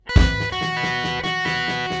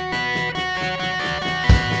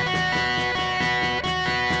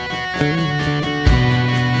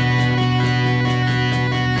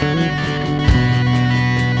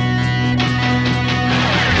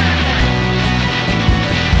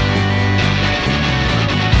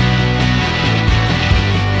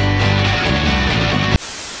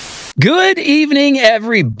Good evening,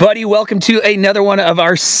 everybody. Welcome to another one of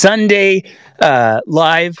our Sunday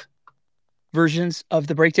live versions of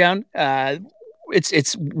the breakdown.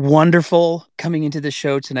 It's wonderful coming into the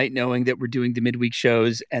show tonight, knowing that we're doing the midweek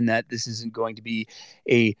shows and that this isn't going to be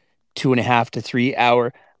a 2.5 to 3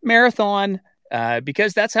 hour marathon,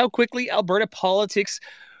 because that's how quickly Alberta politics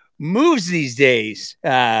moves these days.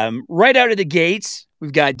 Right out of the gates,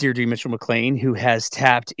 we've got Deirdre Mitchell-McLean, who has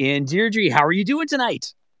tapped in. Deirdre, how are you doing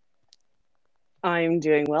tonight? I'm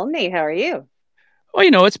doing well, Nate. How are you?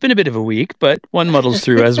 Well, it's been a bit of a week, but one muddles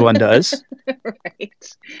through as one does.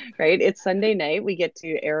 Right. Right. It's Sunday night. We get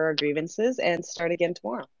to air our grievances and start again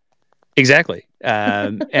tomorrow. Exactly.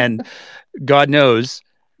 And God knows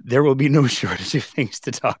there will be no shortage of things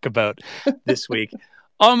to talk about this week,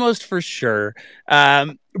 almost for sure.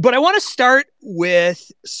 But I want to start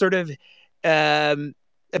with sort of a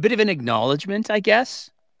bit of an acknowledgement, I guess,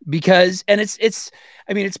 because, and it's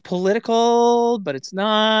political, but it's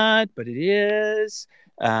not, but it is.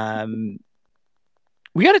 We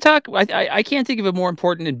got to talk. I can't think of a more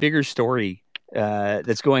important and bigger story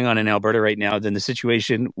that's going on in Alberta right now than the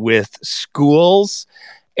situation with schools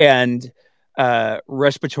and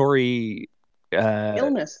respiratory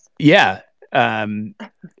Illness. yeah.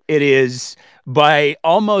 It is, by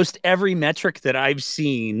almost every metric that I've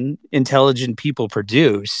seen intelligent people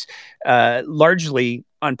produce, largely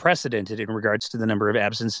unprecedented in regards to the number of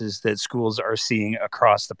absences that schools are seeing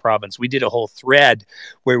across the province. We did a whole thread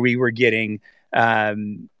where we were getting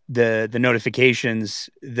the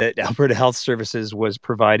notifications that Alberta Health Services was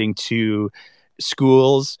providing to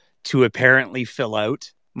schools to apparently fill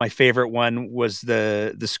out. My favorite one was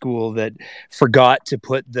the school that forgot to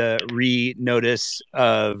put the re-notice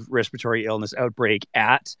of respiratory illness outbreak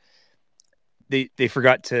at. They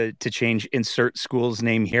forgot to change insert school's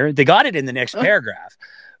name here. They got it in the next paragraph.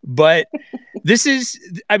 But this is,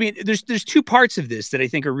 there's two parts of this that I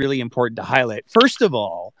think are really important to highlight. First of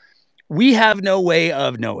all, we have no way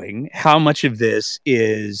of knowing how much of this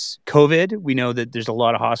is COVID. We know that there's a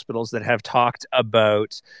lot of hospitals that have talked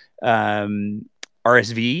about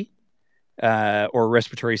RSV, or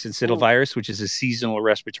respiratory syncytial virus, which is a seasonal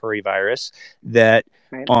respiratory virus that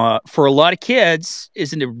for a lot of kids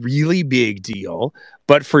isn't a really big deal,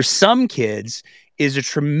 but for some kids is a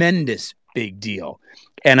tremendous big deal.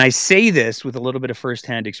 And I say this with a little bit of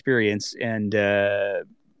firsthand experience and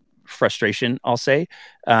frustration, I'll say,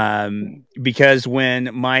 because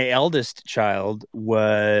when my eldest child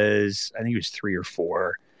was, I think he was 3 or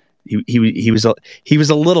 4, he was a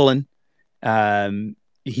little one.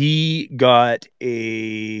 He got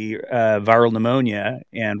a viral pneumonia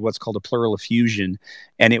and what's called a pleural effusion,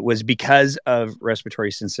 and it was because of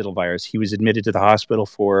respiratory syncytial virus. He was admitted to the hospital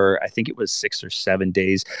for, I think it was 6 or 7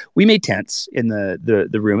 days. We made tents in the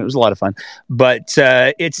room. It was a lot of fun, but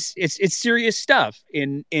it's serious stuff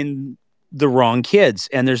in the wrong kids,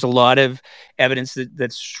 and there's a lot of evidence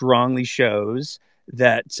that strongly shows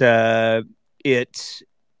that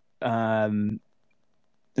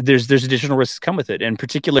there's additional risks come with it, and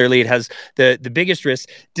particularly it has the biggest risk,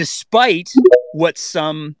 despite what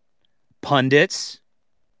some pundits.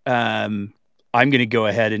 I'm going to go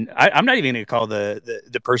ahead and I'm not even going to call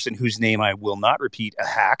the person whose name I will not repeat a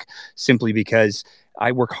hack, simply because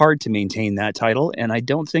I work hard to maintain that title, and I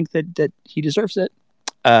don't think that he deserves it.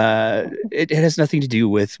 It has nothing to do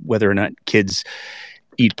with whether or not kids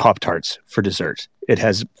eat Pop-Tarts for dessert. It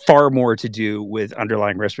has far more to do with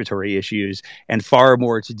underlying respiratory issues, and far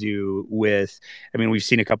more to do with, we've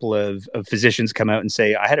seen a couple of physicians come out and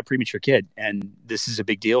say, I had a premature kid, and this is a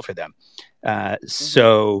big deal for them.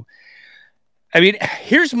 So,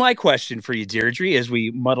 here's my question for you, Deirdre, as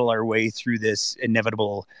we muddle our way through this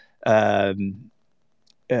inevitable, I'm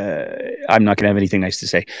not going to have anything nice to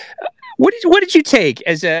say. What did you take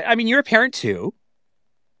as you're a parent too.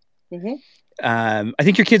 Mm-hmm. I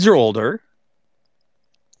think your kids are older.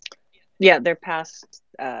 Yeah, they're past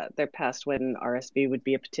when RSV would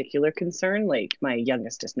be a particular concern. Like, my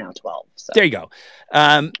youngest is now 12. So there you go.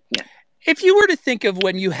 If you were to think of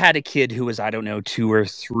when you had a kid who was, I don't know, 2 or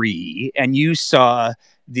 3, and you saw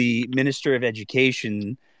the Minister of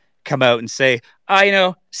Education come out and say,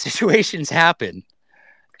 situations happen.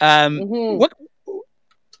 What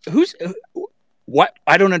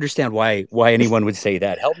I don't understand why anyone would say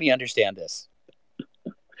that. Help me understand this.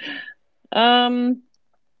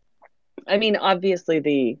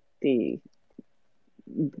 Obviously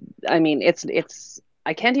it's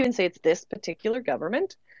I can't even say it's this particular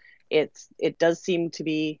government. It does seem to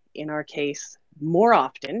be, in our case, more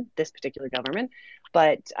often this particular government,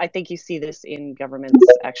 but I think you see this in governments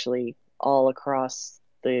actually all across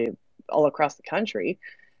the country.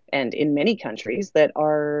 and in many countries that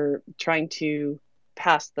are trying to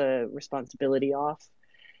pass the responsibility off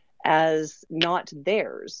as not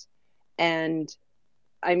theirs. And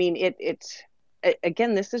I mean,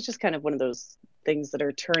 again, this is just kind of one of those things that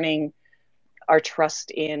are turning our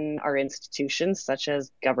trust in our institutions, such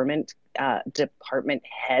as government department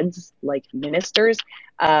heads, like ministers.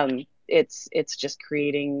 It's just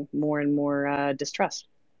creating more and more distrust.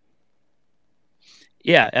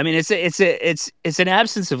 Yeah, I mean it's an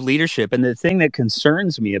absence of leadership, and the thing that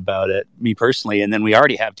concerns me about it, me personally, and then we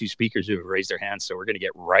already have two speakers who have raised their hands, so we're going to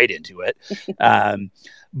get right into it. Um,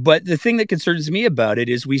 but the thing that concerns me about it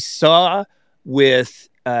is we saw with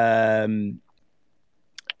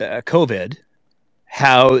COVID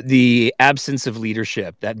how the absence of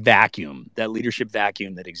leadership, that leadership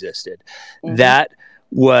vacuum that existed, Mm-hmm. that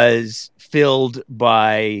was filled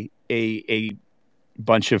by a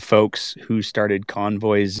bunch of folks who started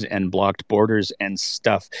convoys and blocked borders and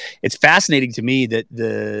stuff. It's fascinating to me that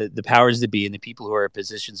the powers that be and the people who are in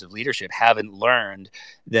positions of leadership haven't learned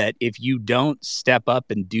that if you don't step up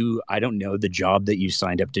and do, I don't know, the job that you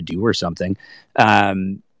signed up to do or something,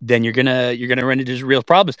 then you're gonna run into real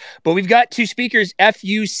problems. But we've got two speakers,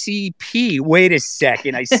 FUCP. Wait a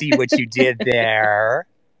second, I see what you did there.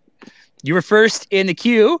 You were first in the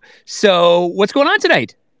queue. So what's going on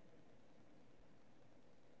tonight?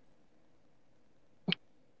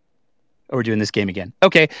 Oh, we're doing this game again.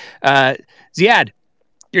 Okay. Ziad,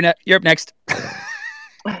 you're up next.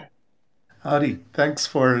 Howdy. Thanks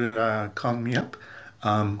for calling me up.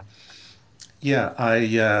 Um, yeah,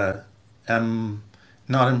 I am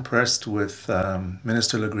not impressed with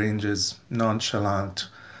Minister Lagrange's nonchalant,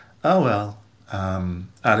 oh well,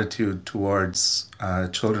 attitude towards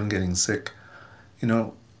children getting sick. You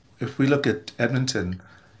know, if we look at Edmonton,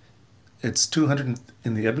 it's 200,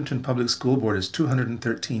 in the Edmonton Public School Board is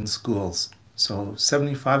 213 schools. So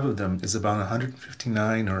 75 of them is about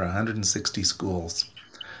 159 or 160 schools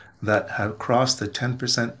that have crossed the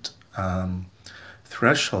 10%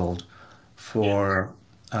 threshold for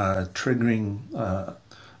triggering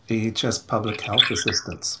AHS public health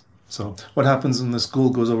assistance. So, what happens when the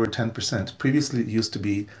school goes over 10%? Previously, it used to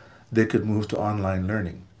be they could move to online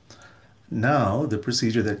learning. Now, the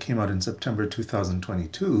procedure that came out in September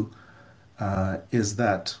 2022 is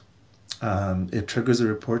that it triggers a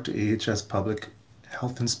report to AHS Public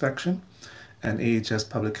Health Inspection, and AHS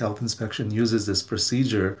Public Health Inspection uses this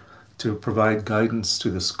procedure to provide guidance to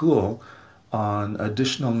the school on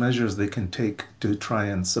additional measures they can take to try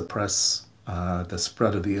and suppress the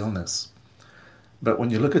spread of the illness. But when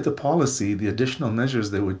you look at the policy, the additional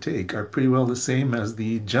measures they would take are pretty well the same as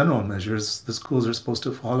the general measures the schools are supposed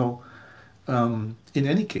to follow in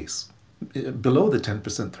any case, below the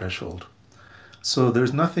 10% threshold. So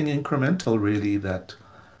there's nothing incremental really that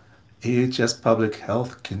AHS Public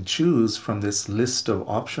Health can choose from this list of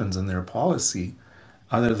options in their policy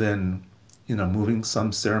other than, moving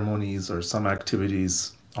some ceremonies or some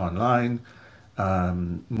activities online,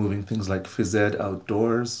 moving things like phys ed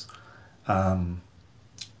outdoors,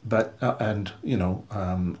 but and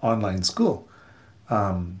online school,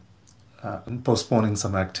 and postponing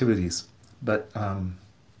some activities. But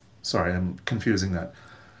sorry, I'm confusing that.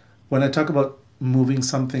 When I talk about moving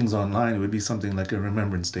some things online, it would be something like a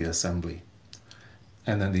Remembrance Day assembly.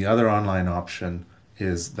 And then the other online option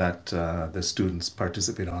is that the students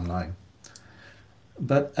participate online.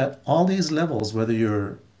 But at all these levels, whether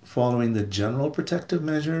you're following the general protective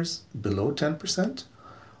measures below 10%,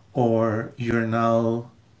 or you're now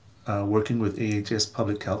working with AHS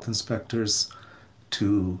public health inspectors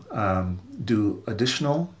to do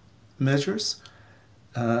additional measures,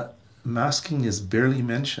 masking is barely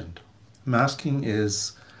mentioned. Masking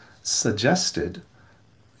is suggested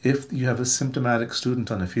if you have a symptomatic student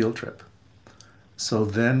on a field trip. So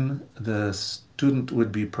then the student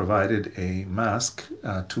would be provided a mask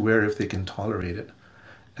to wear if they can tolerate it.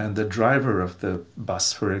 And the driver of the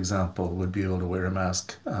bus, for example, would be able to wear a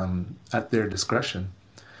mask at their discretion.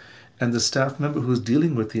 And the staff member who's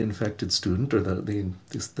dealing with the infected student or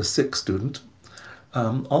the sick student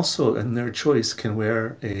also, in their choice, can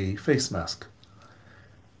wear a face mask.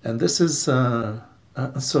 And this is, so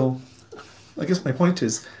I guess my point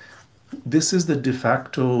is, this is the de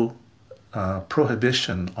facto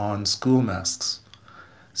prohibition on school masks.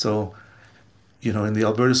 So, in the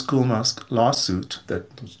Alberta school mask lawsuit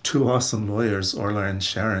that two awesome lawyers, Orla and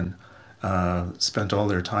Sharon, spent all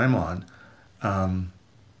their time on,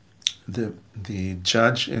 the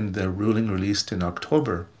judge in the ruling released in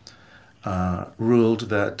October ruled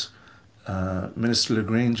that Minister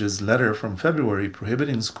Lagrange's letter from February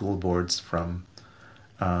prohibiting school boards from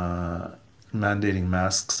mandating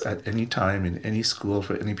masks at any time in any school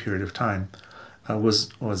for any period of time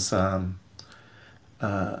was not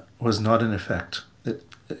in effect. It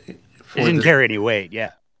For didn't the carry any weight.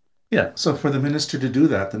 Yeah. Yeah, so for the minister to do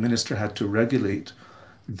that, the minister had to regulate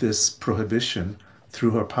this prohibition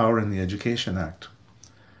through her power in the Education Act.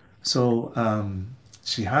 So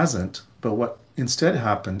she hasn't, but what instead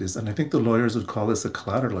happened is, and I think the lawyers would call this a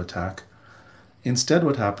collateral attack. Instead,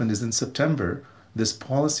 what happened is in September, this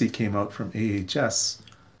policy came out from AHS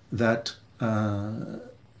that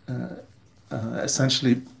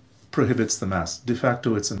essentially prohibits the mask. De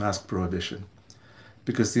facto, it's a mask prohibition.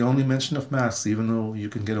 Because the only mention of masks, even though you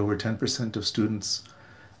can get over 10% of students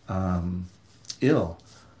ill,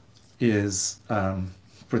 is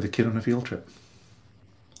for the kid on a field trip.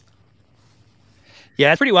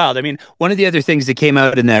 Yeah, it's pretty wild. I mean, one of the other things that came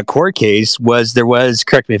out in that court case was there was,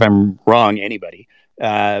 correct me if I'm wrong, anybody,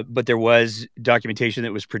 but there was documentation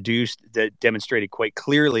that was produced that demonstrated quite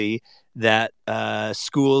clearly that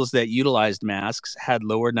schools that utilized masks had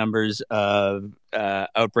lower numbers of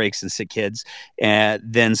outbreaks and sick kids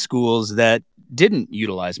than schools that didn't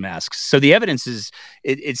utilize masks. So the evidence is,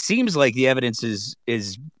 it seems like the evidence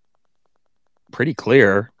is pretty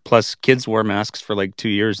clear. Plus, kids wore masks for like 2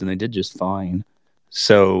 years and they did just fine.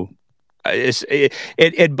 So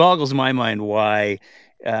it boggles my mind why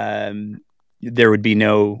there would be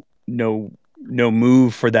no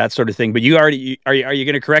move for that sort of thing. But you already are you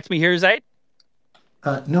going to correct me here, Zaid?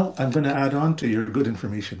 No, I'm going to add on to your good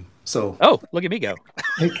information. So, Oh, look at me go.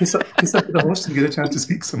 hey, kiss up to the host and get a chance to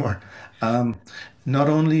speak some more. Um, Not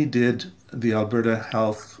only did the Alberta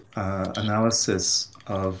Health analysis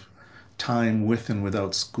of time with and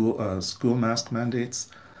without school mask mandates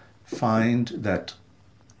find that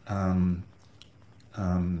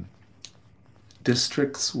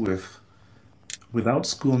districts without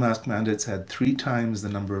school mask mandates had 3 times the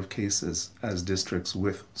number of cases as districts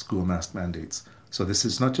with school mask mandates. So this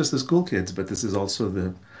is not just the school kids, but this is also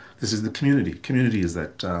the communities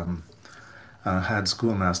that had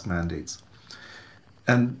school mask mandates.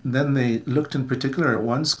 And then they looked in particular at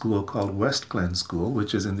one school called West Glen School,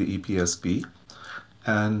 which is in the EPSB,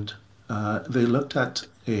 and they looked at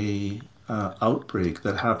a outbreak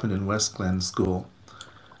that happened in West Glen School,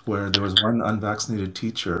 where there was one unvaccinated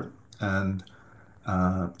teacher, and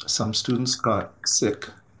some students got sick,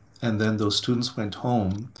 and then those students went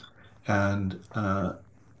home, and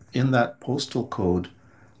in that postal code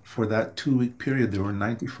for that 2 week period, there were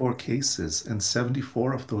 94 cases, and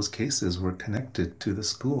 74 of those cases were connected to the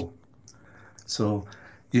school. So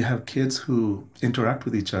you have kids who interact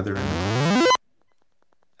with each other in the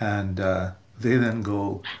and they then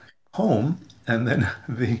go home, and then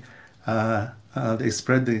they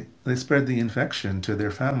spread the infection to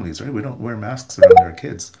their families. Right? We don't wear masks around our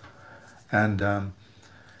kids, and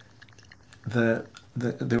there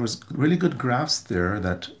was really good graphs there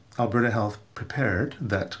that Alberta Health prepared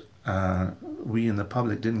that we in the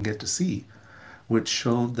public didn't get to see, which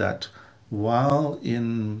showed that while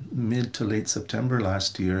in mid to late September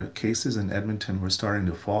last year, cases in Edmonton were starting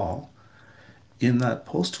to fall, in that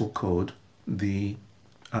postal code, the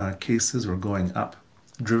cases were going up,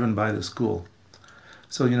 driven by the school.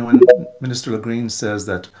 So, when Minister LaGrange says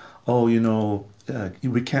that, oh,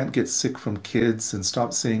 we can't get sick from kids and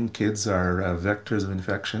stop saying kids are vectors of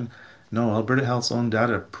infection. No, Alberta Health's own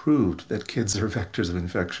data proved that kids are vectors of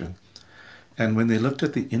infection. And when they looked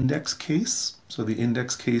at the index case, so the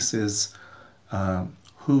index case is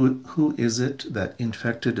who is it that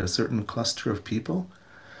infected a certain cluster of people?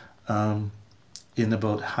 In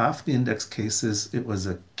about half the index cases, it was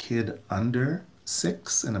a kid under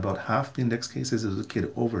 6, and about half the index cases, it was a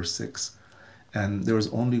kid over 6. And there was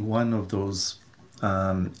only one of those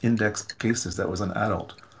index cases that was an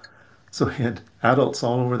adult. So he had adults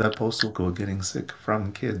all over that postal code getting sick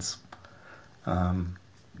from kids. And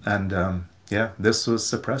yeah, this was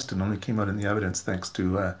suppressed and only came out in the evidence thanks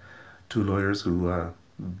to 2 lawyers who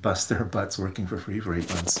bust their butts working for free for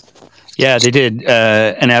 8 months. Yeah, they did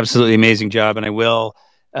an absolutely amazing job, and I will.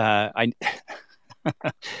 I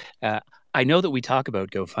uh, I know that we talk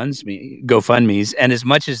about GoFundMe's, and as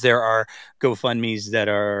much as there are GoFundMe's that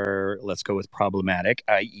are, let's go with problematic,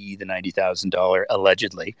 i.e., the $90,000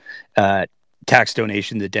 allegedly tax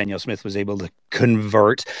donation that Danielle Smith was able to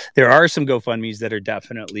convert, there are some GoFundMe's that are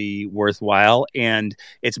definitely worthwhile, and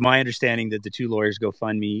it's my understanding that the 2 lawyers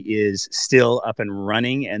GoFundMe is still up and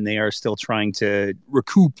running, and they are still trying to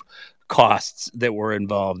recoup costs that were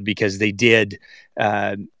involved because they did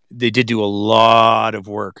do a lot of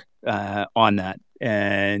work on that.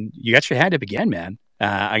 And you got your hand up again, man.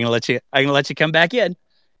 I'm gonna let you come back in.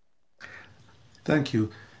 Thank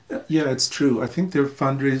you. Yeah, it's true. I think they're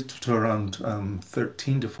fundraised to around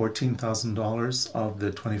thirteen to $14,000 of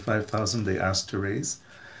the 25,000 they asked to raise.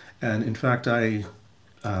 And in fact, I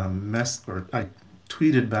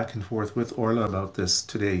tweeted back and forth with Orla about this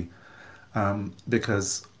today,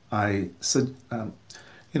 because I said,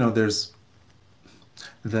 there's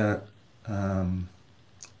the um,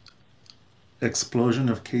 explosion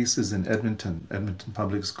of cases in Edmonton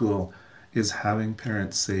Public School is having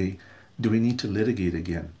parents say, "Do we need to litigate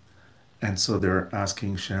again?" And so they're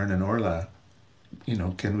asking Sharon and Orla,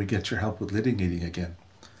 can we get your help with litigating again?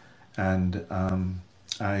 And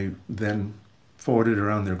I then forwarded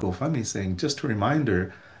around their GoFundMe saying, just a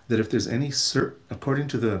reminder that if there's any according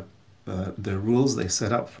to the rules they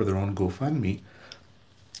set up for their own GoFundMe,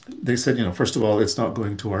 they said, first of all, it's not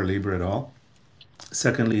going to our labor at all.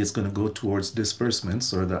 Secondly, it's going to go towards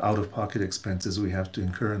disbursements or the out-of-pocket expenses we have to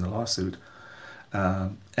incur in the lawsuit.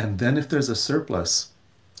 And then if there's a surplus,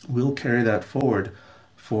 we'll carry that forward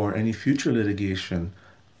for any future litigation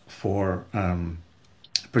for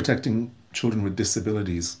protecting children with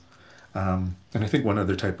disabilities, and I think one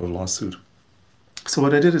other type of lawsuit. So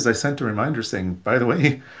what I did is I sent a reminder saying, by the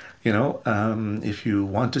way, if you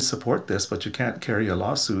want to support this, but you can't carry a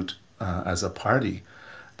lawsuit as a party,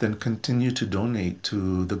 then continue to donate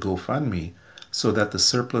to the GoFundMe so that the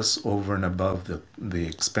surplus over and above the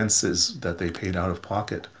expenses that they paid out of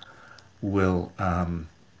pocket will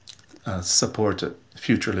support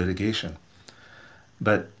future litigation.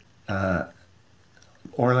 But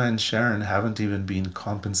Orla and Sharon haven't even been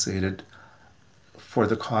compensated for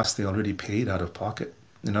the cost they already paid out of pocket.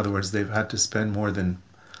 In other words, they've had to spend more than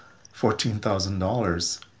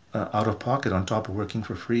 $14,000 out of pocket on top of working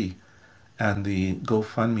for free, and the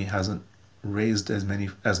GoFundMe hasn't raised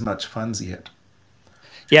as much funds yet.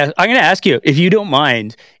 Yeah, I'm going to ask you, if you don't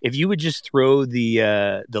mind, if you would just throw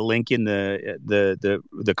the link in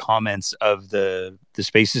the comments of the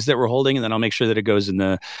spaces that we're holding, and then I'll make sure that it goes in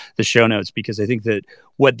the show notes, because I think that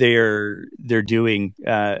what they're doing,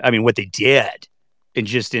 I mean, what they did, and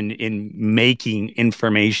just in making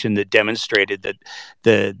information that demonstrated that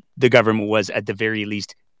the government was at the very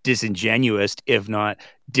least disingenuous, if not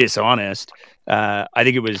dishonest. I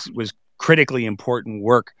think it was critically important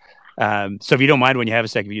work. So if you don't mind, when you have a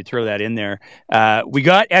second, if you throw that in there. We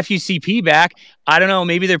got FUCP back. I don't know,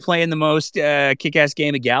 maybe they're playing the most kick-ass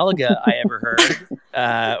game of Galaga I ever heard,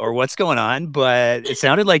 or what's going on, but it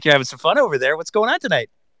sounded like you're having some fun over there. What's going on tonight?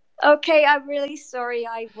 Okay, I'm really sorry.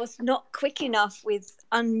 I was not quick enough with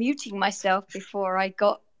unmuting myself before I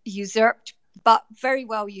got usurped, but very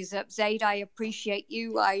well usurped. Zaid, I appreciate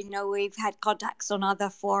you. I know we've had contacts on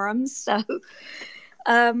other forums, so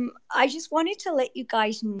I just wanted to let you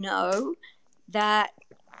guys know that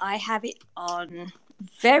I have it on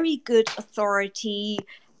very good authority,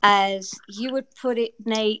 as you would put it,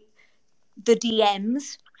 Nate, the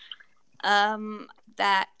DMs,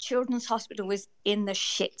 that Children's Hospital was in the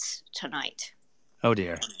shits tonight. Oh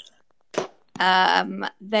dear.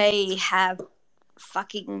 They have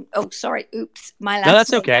fucking. Oh, sorry. Oops, my last. No,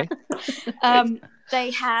 that's name. okay. They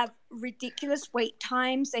have ridiculous wait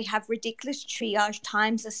times. They have ridiculous triage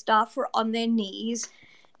times. The staff are on their knees,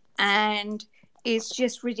 and it's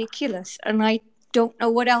just ridiculous. And I don't know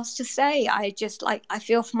what else to say. I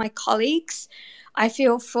feel for my colleagues. I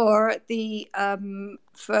feel for the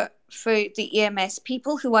for the EMS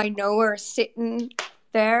people who I know are sitting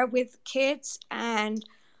there with kids, and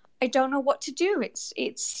I don't know what to do.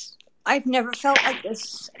 It's I've never felt like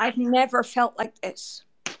this. I've never felt like this.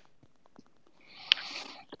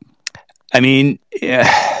 I mean,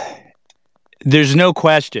 there's no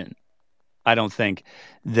question, I don't think,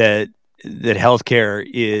 that healthcare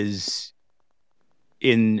is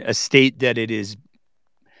in a state that it is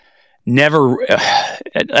never,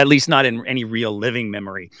 at least not in any real living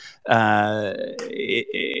memory. I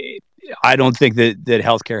don't think that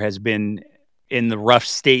healthcare has been in the rough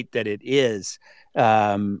state that it is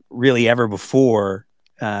really ever before.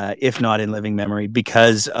 If not in living memory,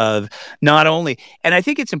 because of not only, and I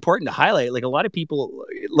think it's important to highlight, like a lot of people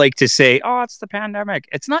like to say, oh, it's the pandemic.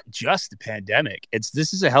 It's not just the pandemic.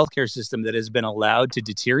 This is a healthcare system that has been allowed to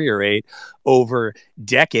deteriorate over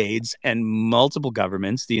decades and multiple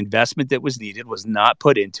governments. The investment that was needed was not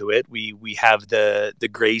put into it. We have the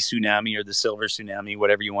gray tsunami or the silver tsunami,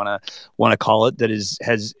 whatever you want to call it, that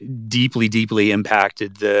has deeply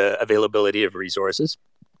impacted the availability of resources.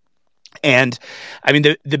 And I mean,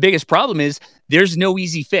 the biggest problem is there's no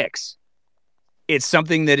easy fix. It's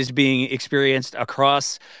something that is being experienced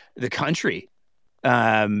across the country.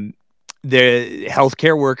 The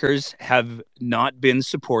healthcare workers have not been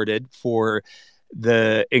supported for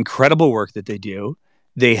the incredible work that they do.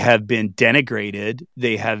 They have been denigrated.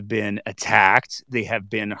 They have been attacked. They have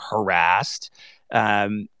been harassed,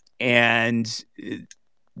 and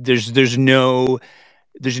there's no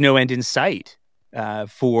end in sight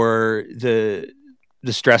for the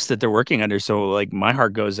stress that they're working under. So, like, my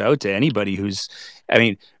heart goes out to anybody who's, I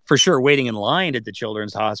mean, for sure, waiting in line at the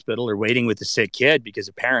children's hospital or waiting with a sick kid, because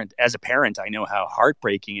as a parent, I know how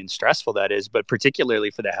heartbreaking and stressful that is. But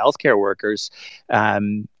particularly for the healthcare workers,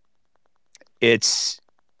 um, it's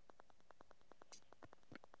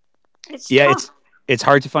yeah, tough. it's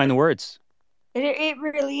hard to find the words. It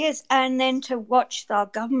really is. And then to watch the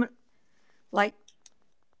government like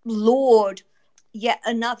laud yet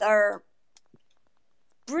another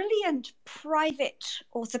brilliant private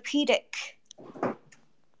orthopedic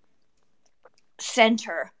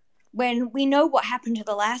center when we know what happened to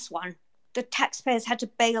the last one. The taxpayers had to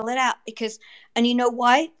bail it out because, and you know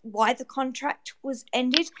why the contract was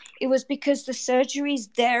ended? It was because the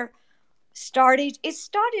surgeries there started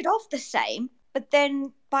off the same, but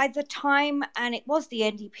then by the time, and it was the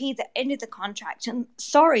NDP that ended the contract, and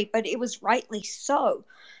sorry, but it was rightly so,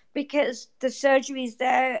 because the surgeries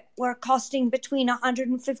there were costing between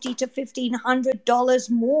 $150 to $1,500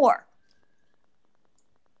 more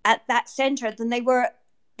at that center than they were at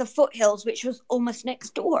the Foothills, which was almost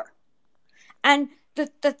next door. And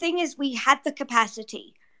the thing is, we had the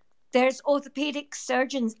capacity. There's orthopedic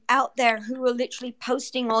surgeons out there who are literally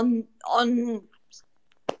posting on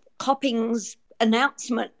Copping's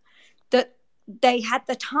announcement that they had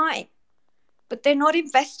the time, but they're not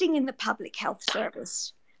investing in the public health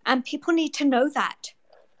service. And people need to know that.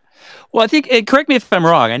 Well, I think, correct me if I'm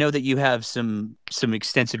wrong, I know that you have some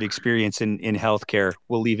extensive experience in healthcare.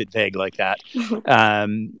 We'll leave it vague like that.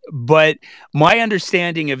 But my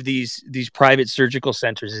understanding of these private surgical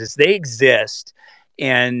centers is they exist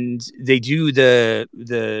and they do the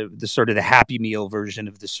sort of the Happy Meal version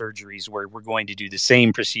of the surgeries, where we're going to do the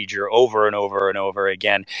same procedure over and over and over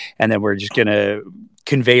again, and then we're just going to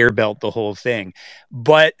conveyor belt the whole thing.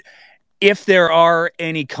 But if there are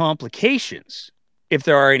any complications, if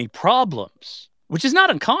there are any problems, which is not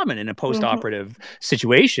uncommon in a post-operative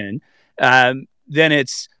situation, then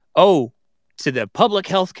it's, to the public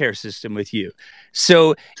healthcare system with you.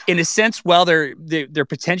 So, in a sense, while they're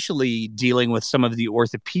potentially dealing with some of the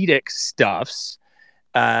orthopedic stuffs,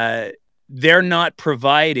 they're not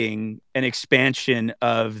providing an expansion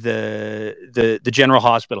of the general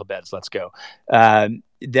hospital beds. Let's go,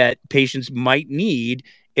 that patients might need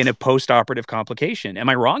in a post-operative complication. Am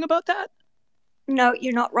I wrong about that? No,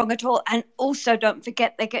 you're not wrong at all. And also, don't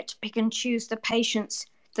forget, they get to pick and choose the patients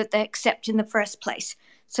that they accept in the first place.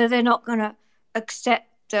 So they're not going to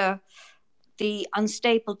accept the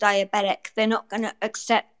unstable diabetic. They're not going to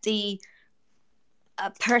accept the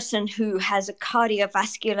person who has a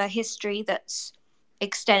cardiovascular history that's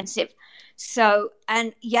extensive. So,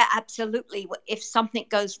 and yeah, absolutely. If something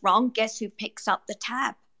goes wrong, guess who picks up the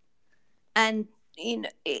tab? And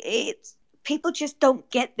it's people just don't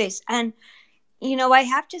get this. And I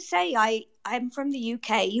have to say, I'm from the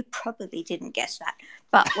UK. You probably didn't guess that,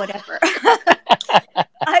 but whatever.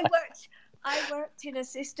 I worked in a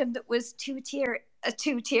system that was a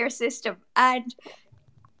two-tier system, and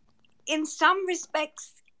in some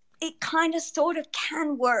respects, it kind of sort of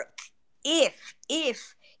can work if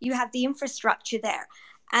you have the infrastructure there.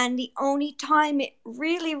 And the only time it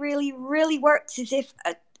really, really, really works is if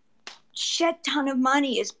a shed ton of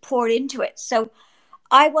money is poured into it. So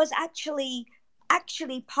I was actually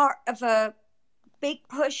part of a big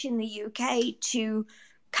push in the UK to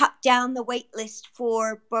cut down the wait list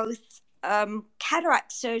for both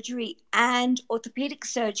cataract surgery and orthopedic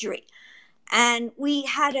surgery. And we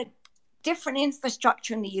had a different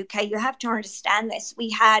infrastructure in the UK. You have to understand this.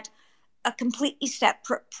 We had a completely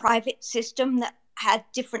separate private system that had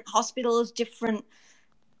different hospitals, different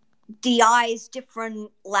DIs,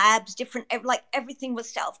 different labs, everything was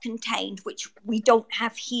self-contained, which we don't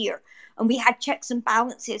have here. And we had checks and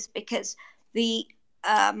balances because the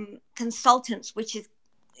consultants,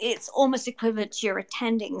 it's almost equivalent to your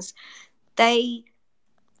attendings,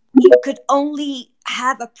 you could only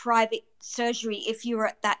have a private surgery if you were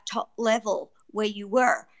at that top level where you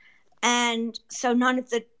were. And so none of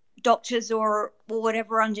the doctors or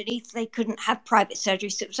whatever underneath, they couldn't have private surgery.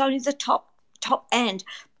 So it was only the top end.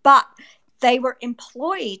 But they were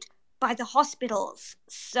employed by the hospitals.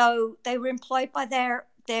 So they were employed by their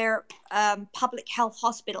public health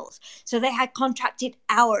hospitals. So they had contracted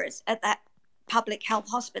hours at that public health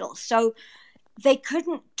hospital. So they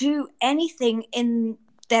couldn't do anything in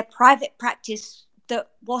their private practice that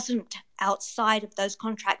wasn't outside of those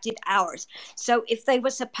contracted hours. So if they were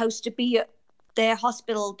supposed to be at their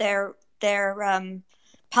hospital, their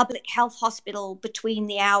public health hospital between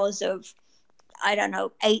the hours of, I don't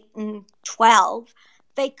know, 8 and 12,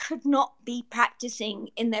 they could not be practicing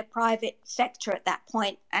in their private sector at that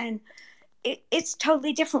point. And it's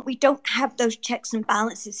totally different. We don't have those checks and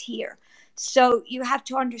balances here. So you have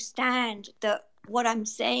to understand that what I'm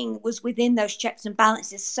saying was within those checks and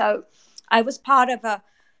balances. So I was part of a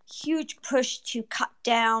huge push to cut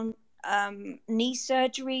down knee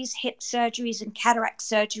surgeries, hip surgeries, and cataract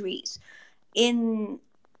surgeries in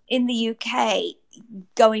the UK,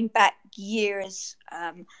 going back years.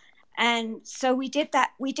 And so we did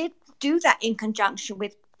that. We did do that in conjunction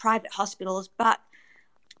with private hospitals, but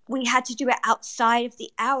we had to do it outside of the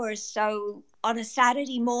hours. So on a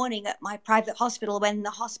Saturday morning at my private hospital, when the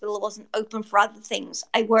hospital wasn't open for other things,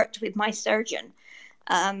 I worked with my surgeon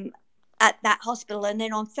at that hospital. And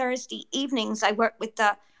then on Thursday evenings, I worked with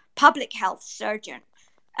the public health surgeon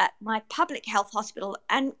at my public health hospital.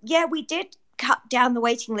 And yeah, we did cut down the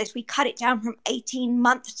waiting list. We cut it down from 18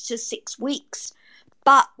 months to 6 weeks.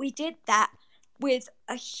 But we did that with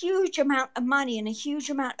a huge amount of money and a huge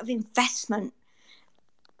amount of investment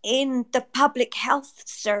in the public health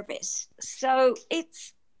service. So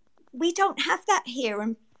we don't have that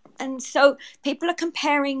here. And so people are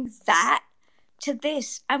comparing that to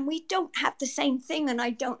this, and we don't have the same thing. And I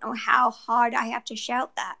don't know how hard I have to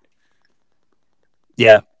shout that.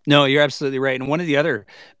 Yeah, no, you're absolutely right. And one of the other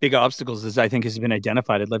big obstacles is, I think, has been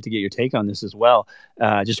identified. I'd love to get your take on this as well,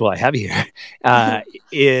 just while I have you here,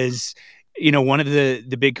 is, one of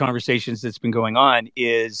the big conversations that's been going on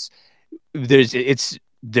is there's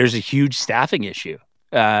a huge staffing issue.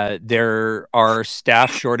 There are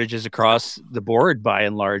staff shortages across the board, by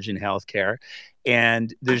and large, in healthcare,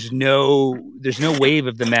 and there's no wave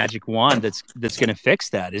of the magic wand that's going to fix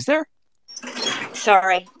that. Is there?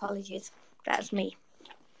 Sorry, apologies. That's me.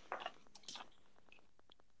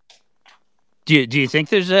 Do you think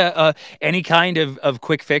there's any kind of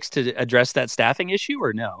quick fix to address that staffing issue,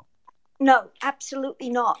 or no? No, absolutely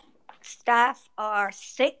not. Staff are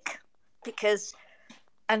sick because,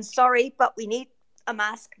 I'm sorry, but we need a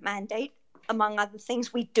mask mandate, among other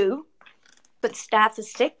things. We do, but staff are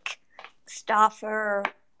sick. Staff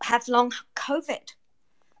have long COVID.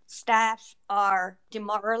 Staff are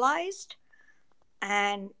demoralized.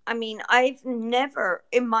 And I mean, I've never,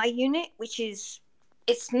 in my unit, which is,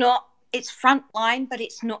 it's frontline, but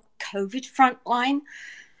it's not COVID frontline.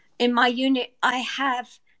 In my unit, I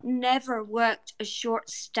have never worked as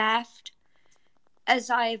short-staffed as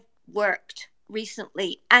I've worked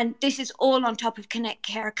recently. And this is all on top of Connect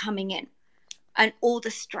Care coming in and all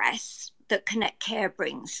the stress that Connect Care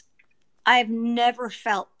brings. I've never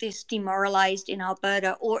felt this demoralized in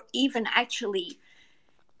Alberta, or even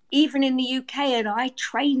in the UK. And I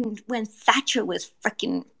trained when Thatcher was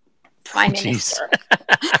freaking Prime Minister.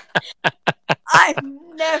 I have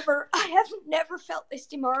never felt this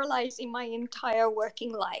demoralized in my entire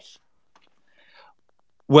working life.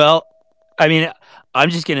 Well, I mean, I'm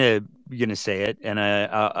just gonna say it, and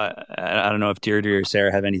I don't know if Deirdre or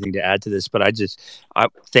Sarah have anything to add to this, but I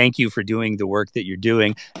thank you for doing the work that you're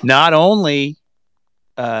doing, not only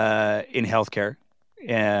in healthcare,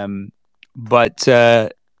 but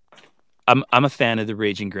I'm a fan of the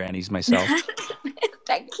Raging Grannies myself.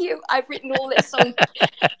 Thank you. I've written all this songs.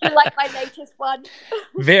 You like my latest one?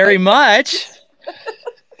 Very much.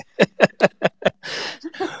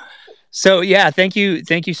 So yeah, thank you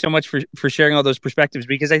so much for sharing all those perspectives,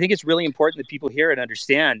 because I think it's really important that people hear and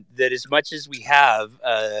understand that as much as we have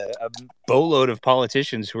a boatload of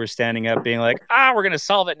politicians who are standing up being like, we're going to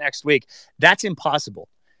solve it next week, that's impossible.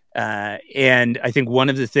 And I think one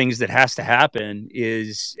of the things that has to happen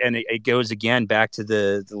is, and it goes again back to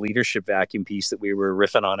the leadership vacuum piece that we were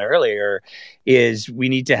riffing on earlier, is we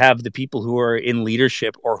need to have the people who are in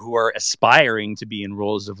leadership or who are aspiring to be in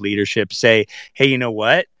roles of leadership say, hey, you know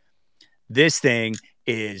what? This thing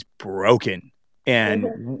is broken, and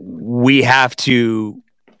we have to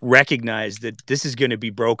recognize that this is going to be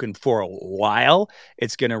broken for a while.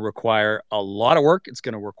 It's going to require a lot of work. It's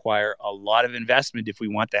going to require a lot of investment if we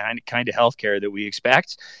want the kind of healthcare that we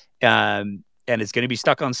expect. And it's going to be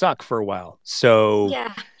stuck on suck for a while. So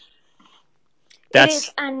yeah, it is.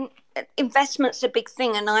 And investment's a big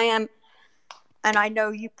thing. And I know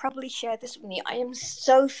you probably share this with me. I am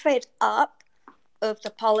so fed up of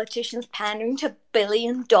the politicians pandering to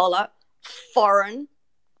billion-dollar foreign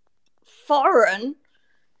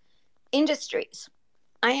industries.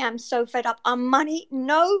 I am so fed up. Our money,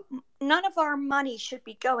 none of our money should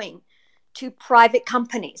be going to private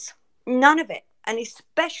companies. None of it. And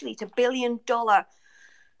especially to billion-dollar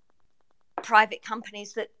private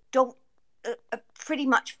companies that are pretty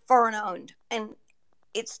much foreign-owned. And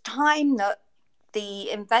it's time that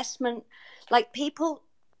the investment, like people,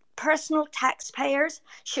 personal taxpayers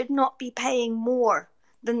should not be paying more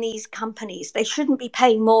than these companies. They shouldn't be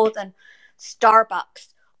paying more than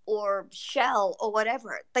Starbucks or Shell or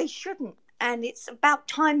whatever. They shouldn't. And it's about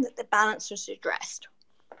time that the balance was addressed.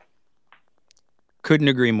 Couldn't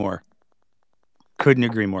agree more. Couldn't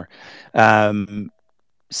agree more.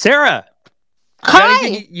 Sarah, you got Hi.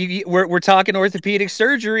 anything? We're talking orthopedic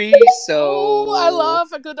surgery, so Oh, I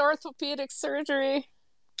love a good orthopedic surgery.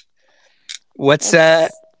 what's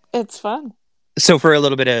It's fun. So for a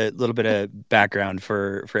little bit of background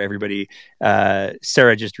for everybody,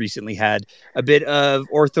 Sarah just recently had a bit of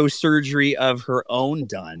ortho surgery of her own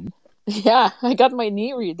done. Yeah, I got my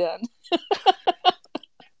knee redone.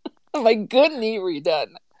 My good knee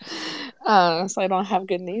redone. So I don't have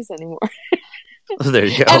good knees anymore. There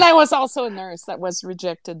you go. And I was also a nurse that was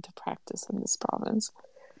rejected to practice in this province.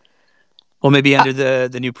 Well, maybe under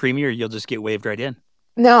the new premier, you'll just get waved right in.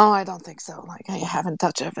 No, I don't think so. Like, I haven't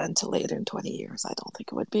touched a ventilator in 20 years. I don't think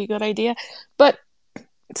it would be a good idea. But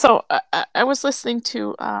so I was listening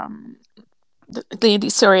to the lady.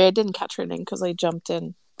 Sorry, I didn't catch her name because I jumped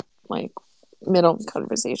in like middle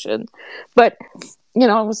conversation. But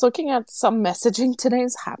I was looking at some messaging today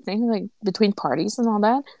is happening like between parties and all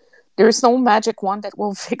that. There's no magic wand that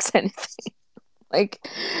will fix anything. Like,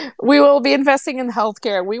 we will be investing in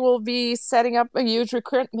healthcare. We will be setting up a huge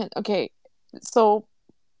recruitment. Okay, so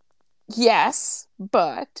yes,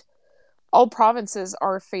 but all provinces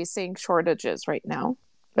are facing shortages right now.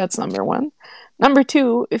 That's number one. Number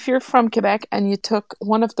two, if you're from Quebec and you took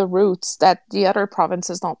one of the routes that the other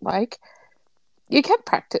provinces don't like, you can't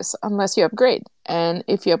practice unless you upgrade. And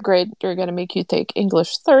if you upgrade, they're going to make you take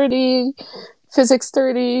English 30, Physics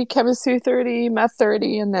 30, Chemistry 30, Math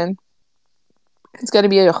 30, and then it's going to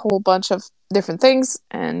be a whole bunch of different things,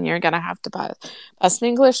 and you're going to have to pass an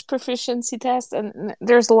English proficiency test, and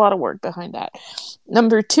there's a lot of work behind that.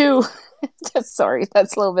 Number two, sorry,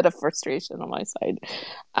 that's a little bit of frustration on my side,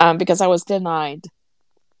 because I was denied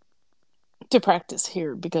to practice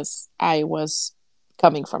here because I was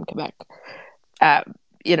coming from Quebec.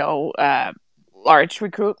 Large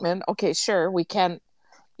recruitment. Okay, sure, we can,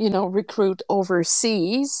 recruit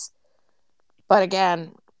overseas, but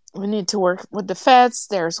again, we need to work with the feds.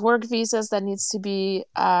 There's work visas that needs to be,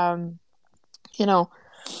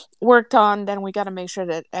 worked on. Then we got to make sure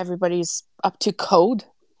that everybody's up to code.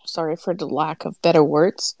 Sorry for the lack of better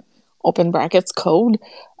words. Open brackets, code.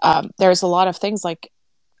 There's a lot of things like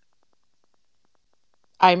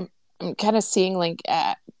I'm kind of seeing like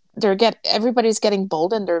everybody's getting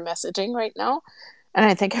bold in their messaging right now, and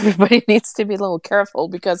I think everybody needs to be a little careful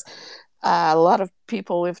because a lot of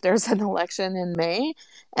people, if there's an election in May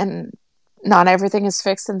and not everything is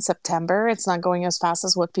fixed in September, it's not going as fast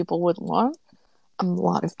as what people would want, a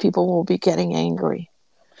lot of people will be getting angry.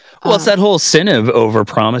 Well, it's that whole sin of over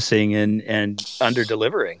promising and under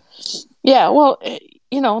delivering. Yeah, well,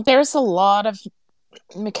 there's a lot of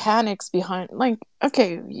mechanics behind, like,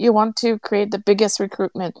 okay, you want to create the biggest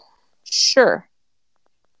recruitment, sure,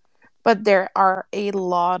 but there are a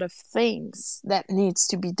lot of things that needs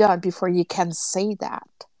to be done before you can say that.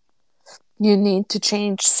 You need to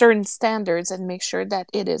change certain standards and make sure that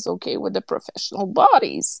it is okay with the professional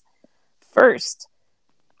bodies first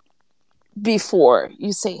before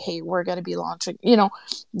you say, hey, we're going to be launching.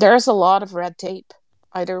 There's a lot of red tape.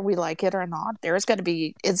 Either we like it or not. It's going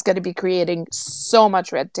to be creating so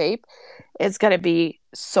much red tape. It's going to be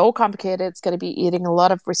so complicated. It's going to be eating a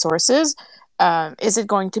lot of resources. Is it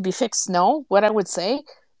going to be fixed? No. What I would say,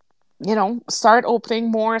 start opening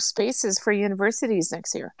more spaces for universities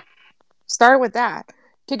next year. Start with that.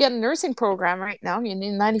 To get a nursing program right now, you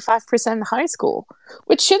need 95% high school,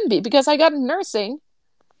 which shouldn't be, because I got nursing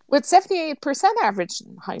with 78% average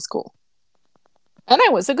in high school. And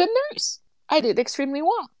I was a good nurse. I did extremely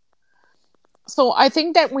well. So I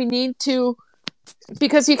think that we need to,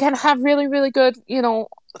 because you can have really, really good,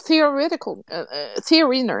 theoretical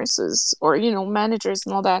theory nurses or, managers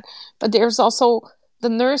and all that. But there's also the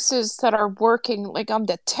nurses that are working like on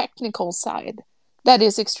the technical side. That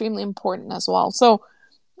is extremely important as well. So,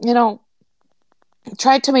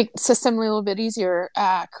 try to make the system a little bit easier.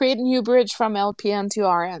 Create a new bridge from LPN to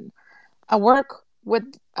RN. Work with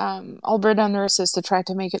Alberta nurses to try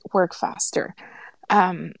to make it work faster.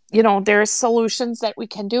 There's solutions that we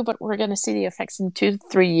can do, but we're going to see the effects in 2 to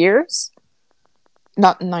 3 years,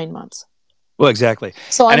 not in 9 months. Well, exactly.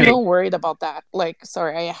 So I'm not worried about that. Like,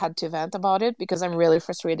 sorry, I had to vent about it because I'm really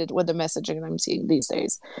frustrated with the messaging I'm seeing these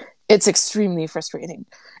days. It's extremely frustrating.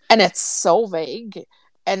 And it's so vague.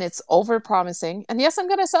 And it's over-promising. And yes, I'm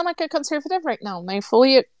going to sound like a conservative right now. And I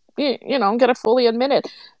fully, I'm going to fully admit it.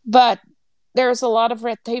 But there's a lot of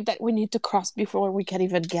red tape that we need to cross before we can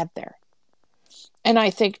even get there. And I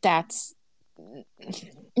think that's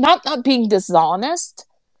not being dishonest,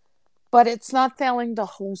 but it's not telling the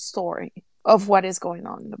whole story of what is going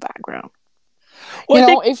on in the background.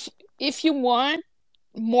 Well, if you want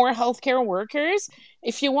more healthcare workers,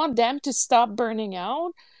 if you want them to stop burning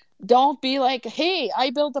out, don't be like, hey, I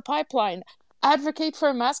built a pipeline. Advocate for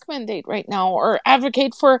a mask mandate right now, or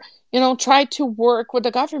advocate for, try to work with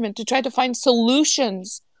the government to try to find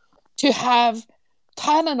solutions to have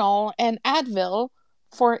Tylenol and Advil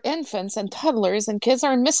for infants and toddlers, and kids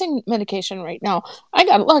are missing medication right now. I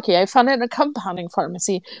got lucky. I found it in a compounding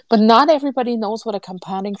pharmacy, but not everybody knows what a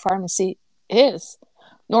compounding pharmacy is,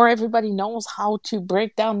 nor everybody knows how to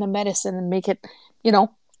break down the medicine and make it,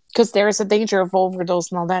 because there is a danger of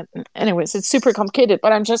overdose and all that. Anyways, it's super complicated,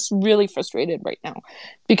 but I'm just really frustrated right now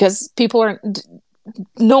because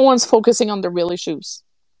no one's focusing on the real issues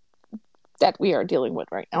that we are dealing with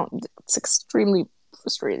right now. It's extremely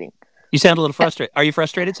frustrating. You sound a little frustrated. Are you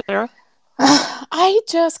frustrated, Sarah? I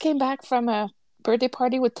just came back from a birthday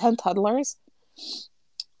party with 10 toddlers.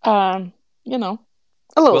 A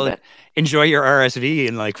little bit. Enjoy your RSV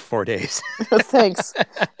in like 4 days. Thanks.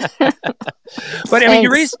 But I mean,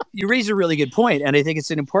 you raise a really good point, and I think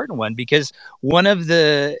it's an important one because one of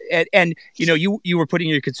the and you were putting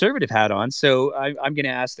your conservative hat on, so I'm going to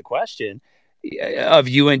ask the question of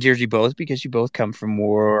you and Deirdre both, because you both come from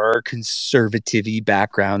more conservative-y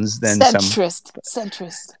backgrounds than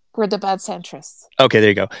centrist. We're the bad centrists. Okay, there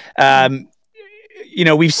you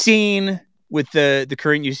go. We've seen with the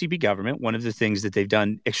current UCP government, one of the things that they've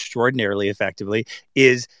done extraordinarily effectively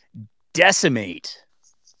is decimate,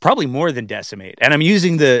 probably more than decimate. And I'm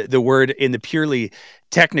using the word in the purely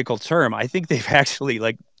technical term. I think they've actually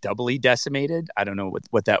doubly decimated. I don't know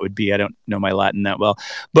what that would be. I don't know my Latin that well.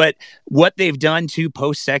 But what they've done to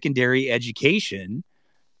post-secondary education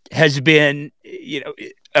has been,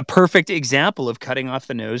 a perfect example of cutting off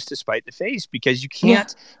the nose to spite the face, because you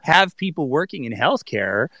can't have people working in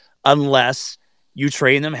healthcare unless you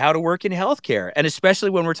train them how to work in healthcare. And especially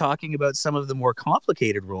when we're talking about some of the more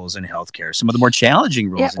complicated roles in healthcare, some of the more challenging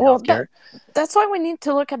roles in healthcare. That's why we need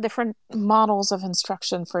to look at different models of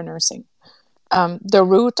instruction for nursing. The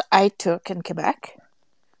route I took in Quebec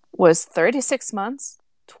was 36 months,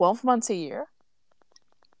 12 months a year.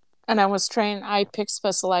 And I picked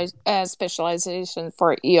specialization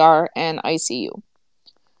for ER and ICU.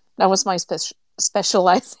 That was my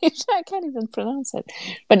specialization. I can't even pronounce it.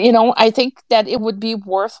 But, I think that it would be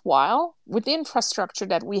worthwhile with the infrastructure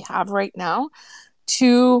that we have right now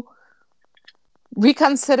to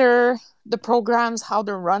reconsider the programs, how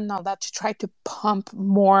they're run, all that, to try to pump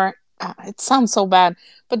more. It sounds so bad,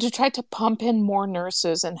 but to try to pump in more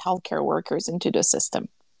nurses and healthcare workers into the system.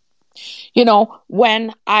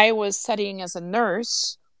 When I was studying as a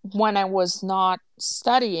nurse, when I was not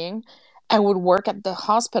studying, I would work at the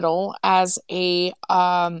hospital as a,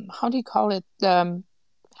 how do you call it?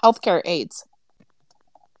 Healthcare aides.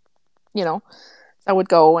 I would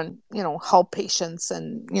go and, help patients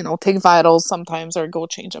and, take vitals sometimes, or go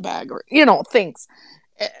change a bag, or, things.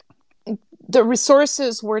 The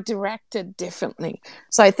resources were directed differently.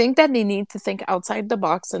 So I think that they need to think outside the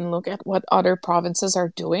box and look at what other provinces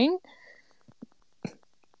are doing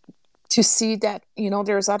to see that,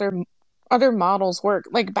 there's other models work.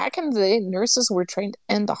 Like back in the day, nurses were trained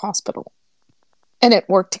in the hospital, and it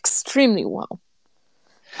worked extremely well.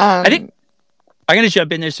 I think I'm going to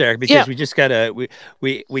jump in there, Sarah, because we just got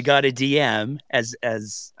we got a DM as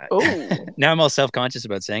now I'm all self-conscious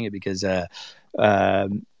about saying it because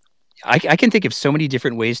I can think of so many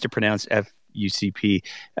different ways to pronounce FUCP,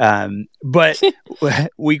 but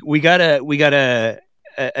we got a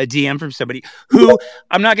DM from somebody who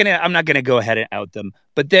I'm not gonna go ahead and out them,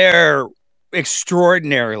 but they're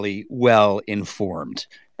extraordinarily well informed.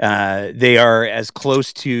 They are as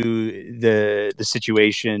close to the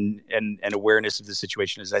situation and awareness of the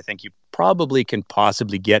situation as I think you probably can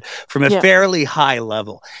possibly get from a fairly high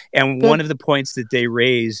level. And one of the points that they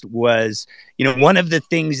raised was, one of the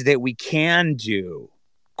things that we can do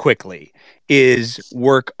quickly is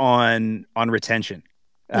work on retention.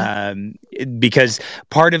 Because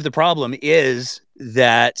part of the problem is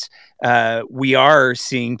that we are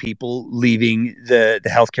seeing people leaving the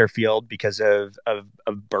healthcare field because of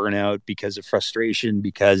burnout, because of frustration,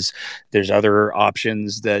 because there's other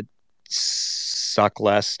options that suck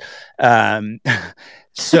less.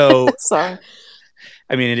 So, sorry.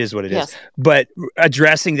 I mean, it is what it is. But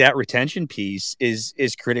addressing that retention piece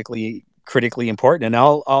is critically important. And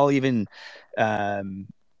I'll even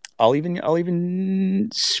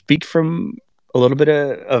speak from a little bit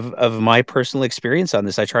of my personal experience on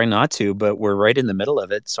this. I try not to, but we're right in the middle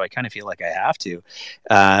of it, so I kind of feel like I have to.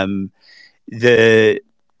 Um, the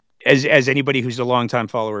as anybody who's a longtime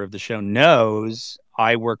follower of the show knows,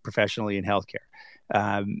 I work professionally in healthcare,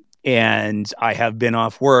 and I have been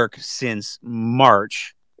off work since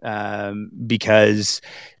March because,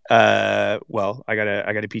 well, I got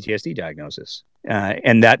a PTSD diagnosis.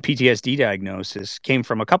 And that PTSD diagnosis came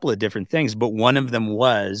from a couple of different things, but one of them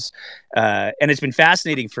was, and it's been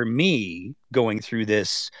fascinating for me going through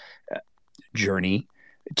this journey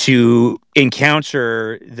to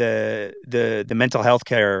encounter the mental health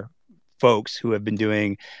care folks who have been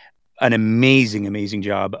doing an amazing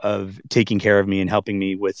job of taking care of me and helping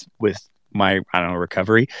me with my, I don't know,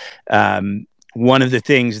 recovery. One of the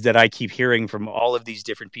things that I keep hearing from all of these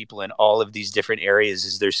different people in all of these different areas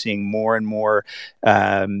is they're seeing more and more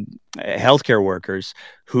healthcare workers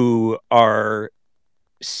who are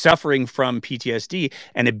suffering from PTSD,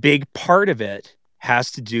 and a big part of it has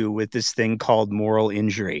to do with this thing called moral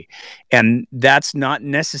injury, and that's not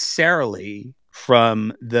necessarily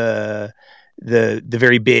from the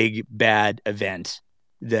very big bad event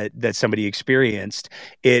that somebody experienced.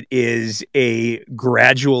 It is a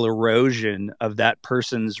gradual erosion of that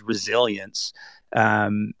person's resilience,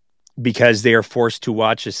 because they are forced to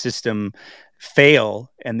watch a system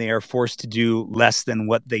fail, and they are forced to do less than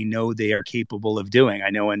what they know they are capable of doing.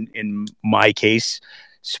 I know in my case,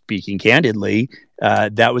 speaking candidly,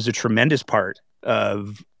 that was a tremendous part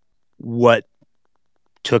of what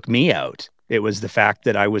took me out. It was the fact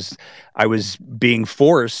that I was being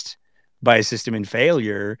forced by a system in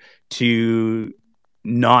failure to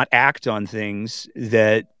not act on things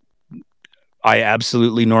that I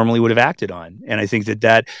absolutely normally would have acted on. And I think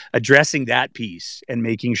that addressing that piece and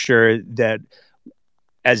making sure that,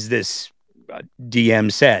 as this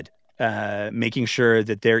DM said, making sure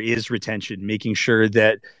that there is retention, making sure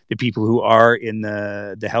that the people who are in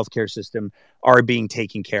the healthcare system are being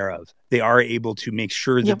taken care of. They are able to make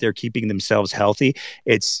sure that Yep. they're keeping themselves healthy.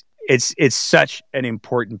 It's such an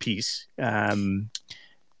important piece. And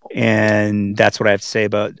that's what I have to say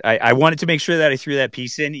about. I wanted to make sure that I threw that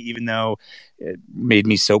piece in, even though it made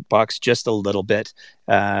me soapbox just a little bit.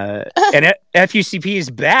 And FUCP is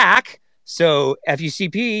back, so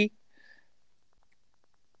FUCP.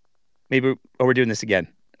 Maybe we're doing this again.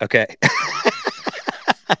 Okay.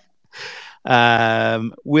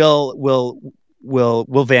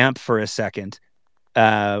 We'll vamp for a second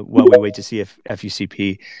while we wait to see if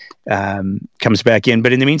FUCP comes back in.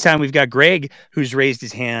 But in the meantime, we've got Greg who's raised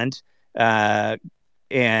his hand,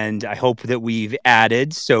 and I hope that we've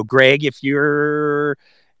added. So, Greg, if you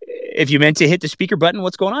meant to hit the speaker button,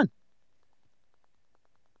 what's going on?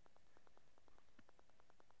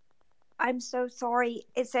 I'm so sorry.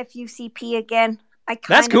 It's FUCP again.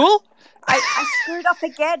 That's cool. I screwed up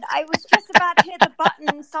again. I was just about to hit the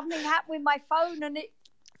button. Something happened with my phone, and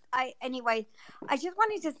anyway, I just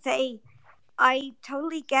wanted to say I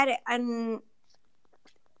totally get it. And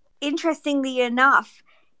interestingly enough,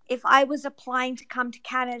 if I was applying to come to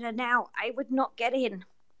Canada now, I would not get in.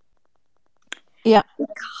 Yeah.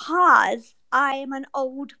 Because I am an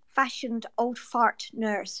old-fashioned old fart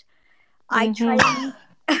nurse. I train.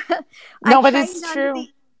 No, but it's true. The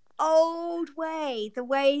old way, the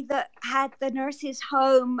way that had the nurses'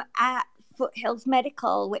 home at Foothills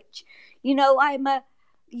Medical, which, you'd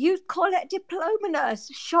call it a diploma nurse.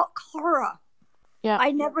 Shock horror. Yeah.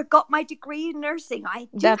 I never got my degree in nursing. I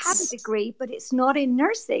do have a degree, but it's not in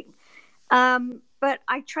nursing. But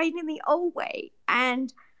I trained in the old way,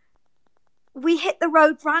 and we hit the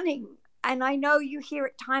road running. And I know you hear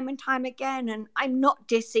it time and time again, and I'm not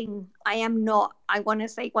dissing. I am not. I want to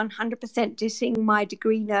say 100% dissing my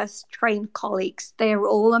degree nurse trained colleagues. They're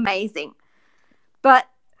all amazing. But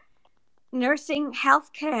nursing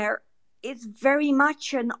healthcare is very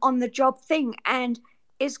much an on-the-job thing, and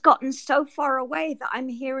it's gotten so far away that I'm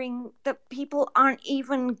hearing that people aren't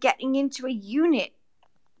even getting into a unit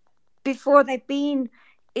before they've been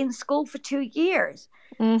in school for 2 years.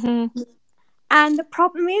 Mm-hmm. And the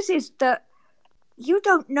problem is that you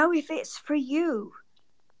don't know if it's for you.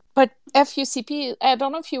 But FUCP, I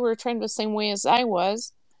don't know if you were trained the same way as I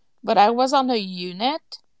was, but I was on a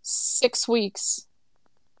unit 6 weeks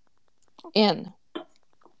in.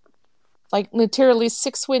 Like literally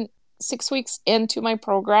 6 weeks into my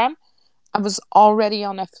program, I was already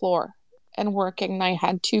on a floor and working, and I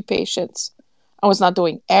had 2 patients. I was not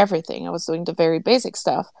doing everything. I was doing the very basic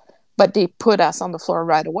stuff, but they put us on the floor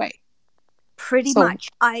right away. Pretty much.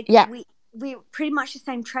 We pretty much the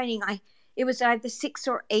same training. It was either 6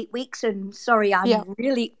 or 8 weeks, and sorry, I'm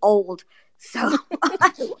really old. So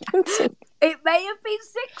It may have been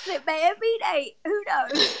 6, it may have been 8. Who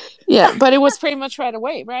knows? Yeah, but it was pretty much right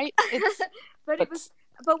away, right?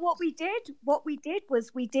 But what we did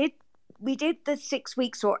was we did the 6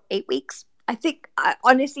 weeks or 8 weeks. I think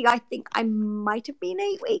honestly I think I might have been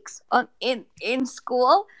 8 weeks in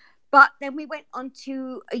school, but then we went on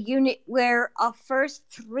to a unit where our first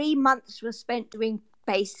 3 months was spent doing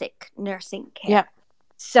basic nursing care. Yeah.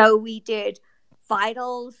 So we did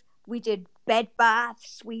vitals, we did bed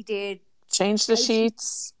baths, we did change the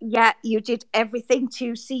sheets. Yeah, you did everything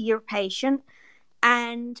to see your patient,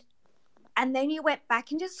 and then you went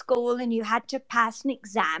back into school and you had to pass an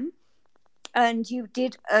exam, and you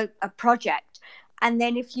did a project, and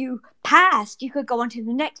then if you passed, you could go on to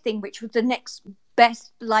the next thing, which was the next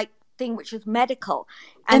best thing, which was medical,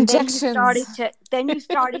 and Injections. then you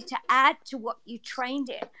started to add to what you trained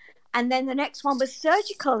in. And then the next one was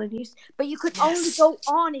surgical, but you could only go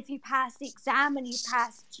on if you passed the exam and you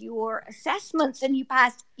passed your assessments and you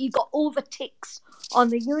got all the ticks on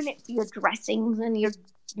the unit for your dressings and your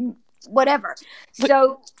whatever.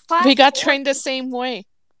 So we got trained the same way.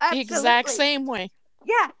 Absolutely. The exact same way.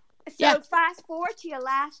 Yeah. So fast forward to your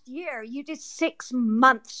last year, you did 6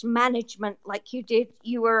 months management. Like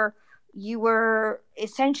you were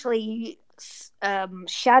essentially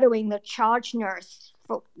shadowing the charge nurse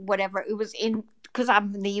for whatever it was because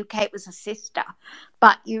I'm in the UK, it was a sister,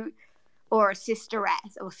 or a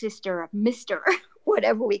sisteress or sister, Mr.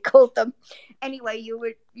 whatever we called them. Anyway, you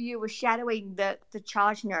were shadowing the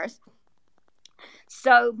charge nurse.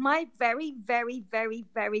 So my very, very, very,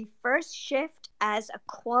 very first shift as a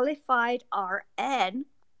qualified RN,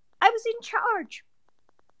 I was in charge.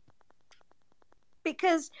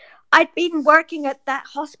 Because I'd been working at that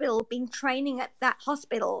hospital, been training at that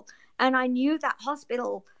hospital, and I knew that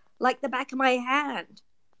hospital like the back of my hand.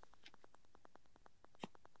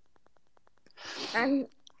 And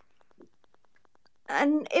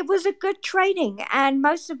it was a good training. And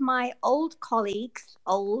most of my old colleagues,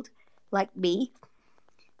 like me,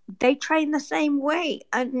 they train the same way.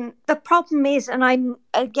 And the problem is, and I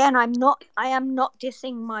am not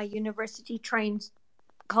dissing my university trained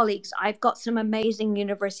colleagues. I've got some amazing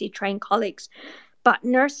university trained colleagues, but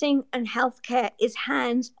nursing and healthcare is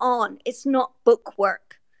hands on. It's not book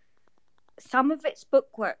work. Some of it's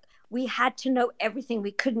book work. We had to know everything.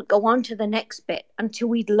 We couldn't go on to the next bit until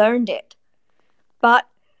we'd learned it. But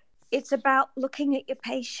it's about looking at your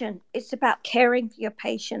patient. It's about caring for your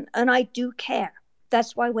patient. And I do care.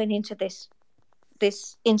 That's why I went into this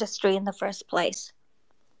industry in the first place.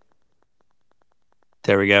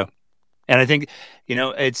 There we go. And I think,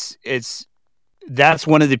 that's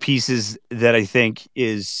one of the pieces that I think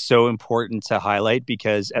is so important to highlight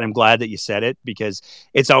and I'm glad that you said it, because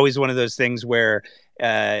it's always one of those things where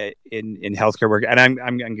in healthcare work, and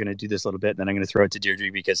I'm going to do this a little bit, and then I'm going to throw it to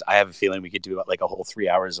Deirdre, because I have a feeling we could do like a whole 3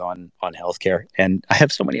 hours on healthcare, and I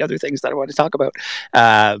have so many other things that I want to talk about.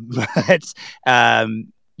 But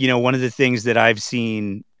one of the things that I've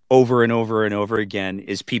seen over and over and over again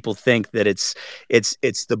is people think that it's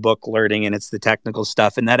the book learning and it's the technical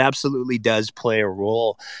stuff, and that absolutely does play a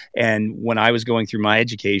role. And when I was going through my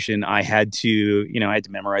education, I had to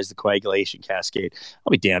memorize the coagulation cascade.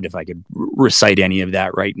 I'll be damned if I could recite any of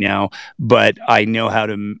that right now, but I know how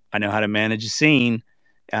to manage a scene.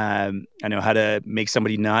 I know how to make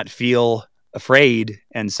somebody not feel afraid,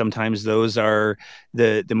 and sometimes those are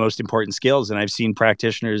the most important skills. And I've seen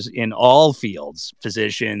practitioners in all fields,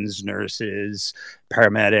 physicians, nurses,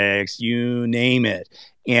 paramedics, you name it,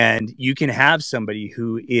 and you can have somebody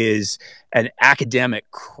who is an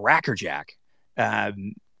academic crackerjack,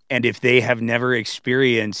 and if they have never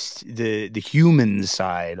experienced the human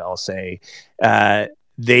side, I'll say,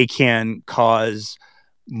 they can cause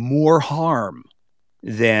more harm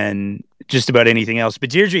than just about anything else. But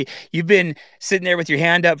Deirdre, you've been sitting there with your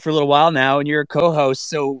hand up for a little while now, and you're a co-host,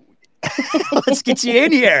 so let's get you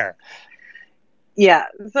in here. Yeah,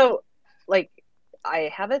 so I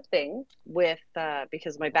have a thing with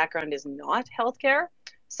because my background is not healthcare,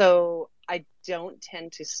 so I don't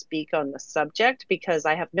tend to speak on the subject because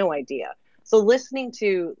I have no idea. So listening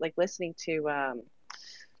to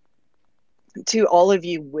all of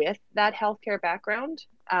you with that healthcare background,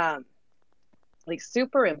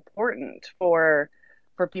 super important for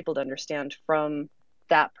people to understand from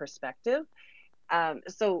that perspective.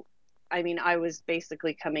 So, I mean, I was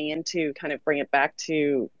basically coming in to kind of bring it back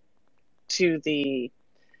to the,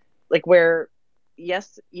 where,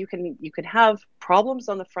 yes, you can have problems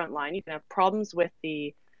on the front line. You can have problems with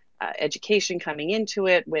the education coming into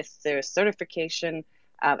it, with their certification.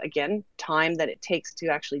 Again, time that it takes to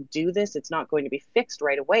actually do this, it's not going to be fixed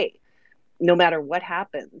right away. No matter what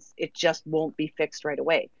happens, it just won't be fixed right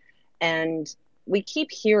away. And we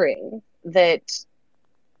keep hearing that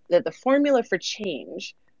the formula for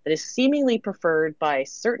change that is seemingly preferred by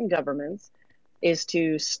certain governments is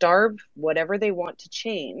to starve whatever they want to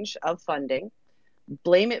change of funding,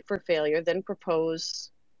 blame it for failure, then propose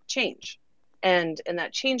change. And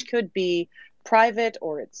that change could be private,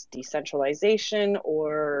 or it's decentralization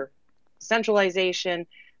or centralization,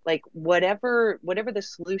 like whatever the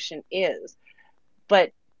solution is.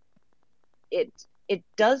 But it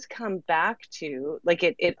does come back to, like,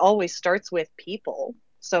 it always starts with people.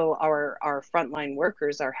 So our frontline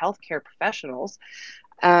workers, our healthcare professionals.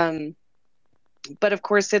 But of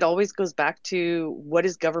course, it always goes back to what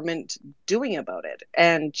is government doing about it.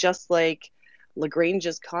 And just like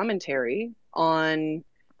Lagrange's commentary on,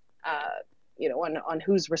 on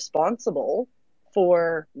who's responsible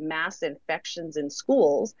for mass infections in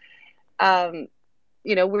schools,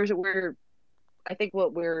 we're I think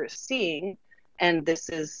what we're seeing, and this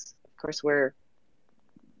is of course where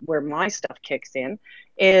my stuff kicks in,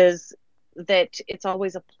 is that it's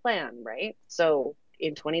always a plan, right? So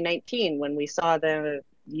in 2019, when we saw the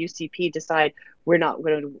UCP decide we're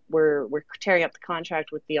tearing up the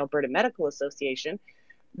contract with the Alberta Medical Association,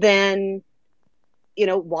 then,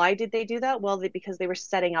 why did they do that? Well, because they were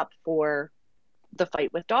setting up for the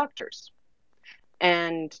fight with doctors,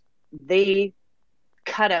 and they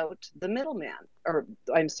cut out the middleman, or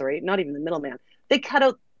I'm sorry, not even the middleman. They cut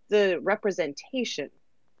out the representation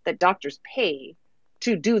that doctors pay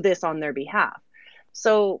to do this on their behalf.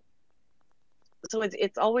 So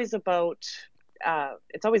it's always about,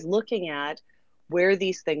 it's always looking at where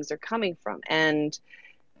these things are coming from. And,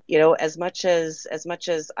 as much as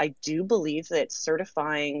I do believe that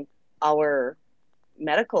certifying our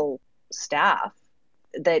medical staff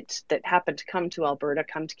that happen to come to Alberta,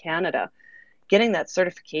 come to Canada, getting that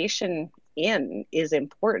certification in is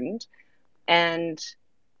important. And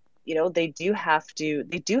they do have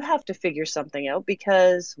to figure something out,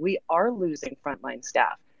 because we are losing frontline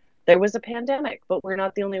staff. There was a pandemic, but we're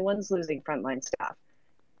not the only ones losing frontline staff.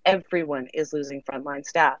 Everyone is losing frontline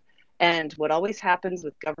staff. And what always happens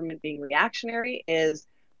with government being reactionary is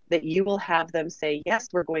that you will have them say, yes,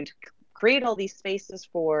 we're going to create all these spaces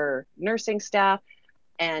for nursing staff.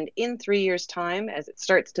 And in 3 years' time, as it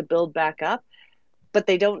starts to build back up, but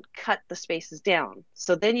they don't cut the spaces down.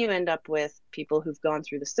 So then you end up with people who've gone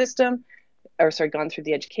through the system, gone through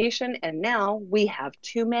the education, and now we have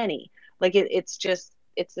too many. Like it's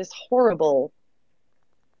this horrible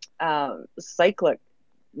cyclic,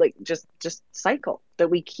 like just cycle that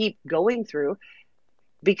we keep going through,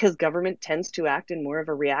 because government tends to act in more of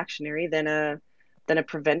a reactionary than a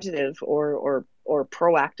preventative or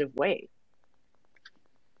proactive way.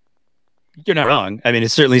 You're not wrong. I mean,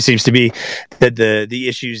 it certainly seems to be that the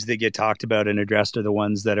issues that get talked about and addressed are the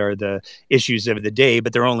ones that are the issues of the day,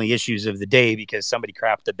 but they're only issues of the day because somebody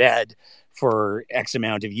crapped the bed for X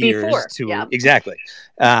amount of years. Exactly.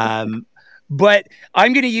 But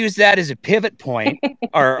I'm going to use that as a pivot point,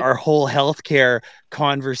 our whole healthcare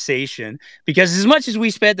conversation, because as much as we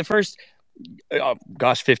spent the first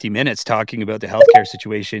 50 minutes talking about the healthcare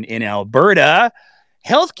situation in Alberta,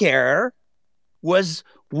 healthcare was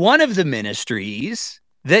one of the ministries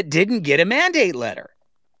that didn't get a mandate letter.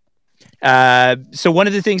 So one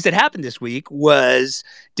of the things that happened this week was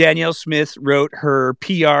Danielle Smith wrote her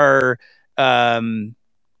PR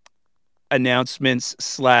announcements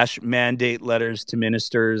 / mandate letters to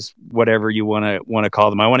ministers, whatever you want to call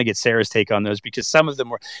them. I want to get Sarah's take on those, because some of them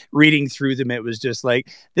were, reading through them, it was just like,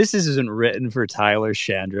 this isn't written for Tyler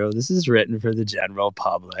Shandro. This is written for the general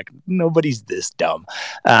public. Nobody's this dumb.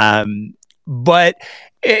 But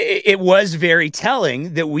it was very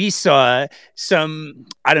telling that we saw some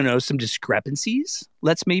discrepancies,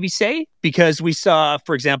 let's maybe say, because we saw,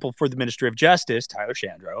 for example, for the Minister of Justice, Tyler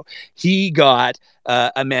Shandro, he got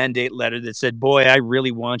a mandate letter that said, boy, I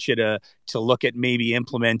really want you to look at maybe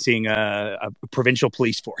implementing a provincial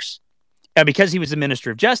police force. And because he was the Minister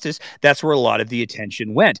of Justice, that's where a lot of the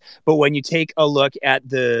attention went. But when you take a look at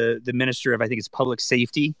the Minister of, I think it's Public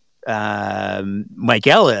Safety, Mike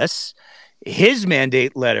Ellis, his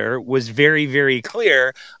mandate letter was very, very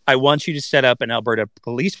clear. I want you to set up an Alberta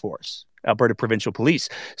police force, Alberta Provincial Police.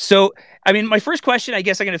 So, I mean, my first question, I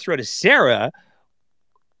guess I'm going to throw to Sarah.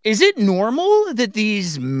 Is it normal that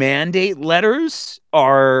these mandate letters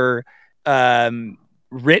are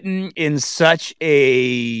written in such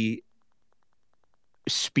a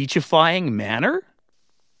speechifying manner?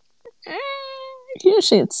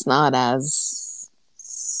 Usually it's not as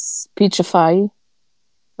speechify.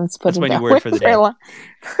 That's my new word for the day.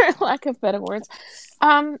 For lack of better words.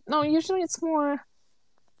 No, usually it's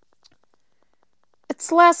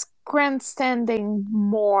it's less grandstanding,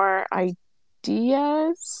 more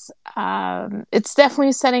ideas. It's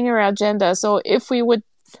definitely setting her agenda. So if we would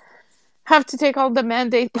have to take all the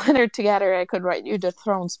mandate letter together, I could write you the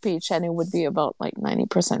throne speech, and it would be about like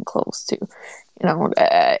 90% close to,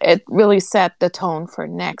 it really set the tone for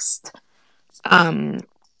next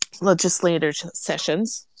legislative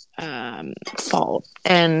sessions, fall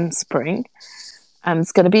and spring.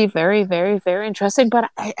 It's going to be very, very, very interesting.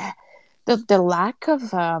 But the lack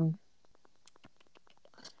of how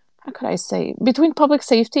could I say, between public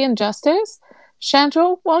safety and justice,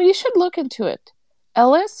 Chandro, well, you should look into it.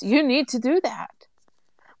 Ellis, you need to do that.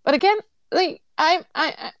 But again, like I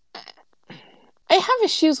have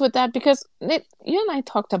issues with that because you and I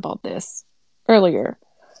talked about this earlier.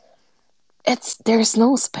 There's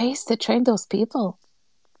no space to train those people.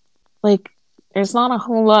 Like, there's not a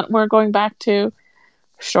whole lot more going back to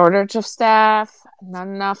shortage of staff, not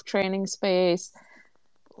enough training space,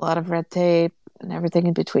 a lot of red tape, and everything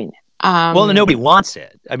in between. Well, nobody wants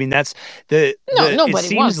it. I mean, that's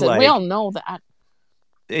nobody wants it. We all know that.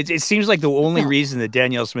 It seems like the only reason that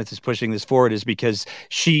Danielle Smith is pushing this forward is because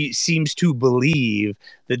she seems to believe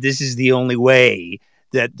that this is the only way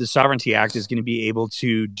that the Sovereignty Act is going to be able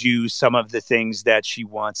to do some of the things that she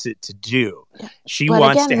wants it to do. Yeah. She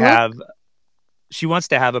wants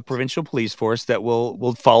to have a provincial police force that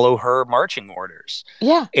will follow her marching orders.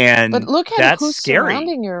 Yeah, and but look at that's who's scary.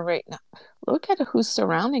 Surrounding her right now. Look at who's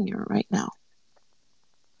surrounding her right now.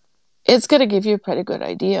 It's going to give you a pretty good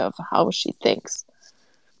idea of how she thinks.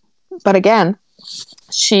 But again,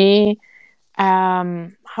 she,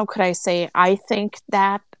 how could I say, I think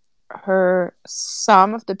that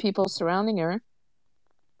some of the people surrounding her,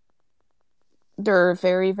 they're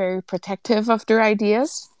very, very protective of their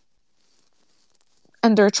ideas.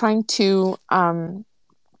 And they're trying to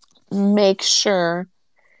make sure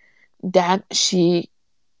that she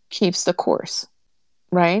keeps the course,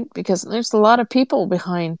 right? Because there's a lot of people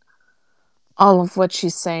behind all of what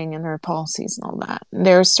she's saying in her policies and all that. And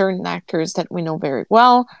there are certain actors that we know very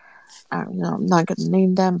well. I'm not going to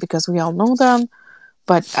name them because we all know them.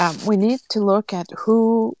 But we need to look at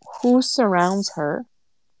who surrounds her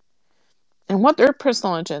and what their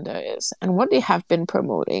personal agenda is and what they have been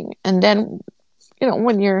promoting. And then,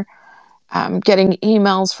 when you're getting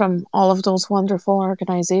emails from all of those wonderful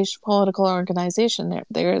political organizations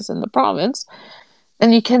there is in the province,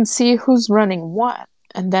 and you can see who's running what.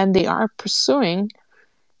 And then they are pursuing.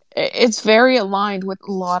 It's very aligned with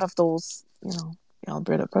a lot of those, the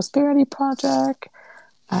Alberta Prosperity Project.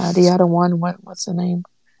 The other one, what's the name?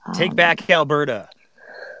 Take Back Alberta.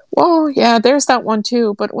 Well, yeah, there's that one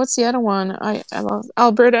too. But what's the other one? I love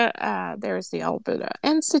Alberta. There's the Alberta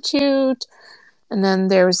Institute, and then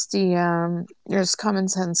there's there's Common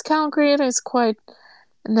Sense Calgary. And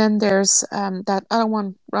then there's that other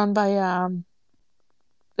one run by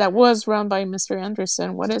that was run by Mr.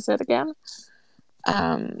 Anderson. What is it again?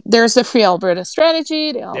 There's the Free Alberta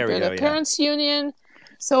Strategy, the Alberta Parents Union.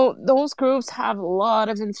 So those groups have a lot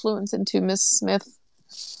of influence into Miss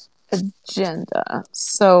Smith's agenda.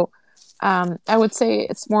 So I would say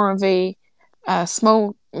it's more of a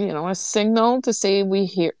smoke, a signal to say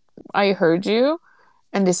I heard you,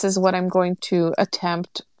 and this is what I'm going to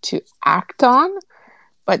attempt to act on.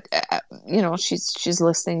 But she's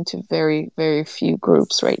listening to very, very few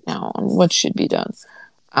groups right now on what should be done.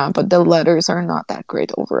 But the letters are not that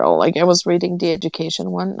great overall. Like, I was reading the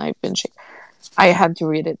education one, and I had to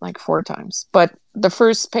read it like 4 times. But the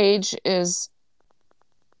first page is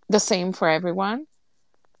the same for everyone,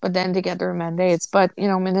 but then they get their mandates. But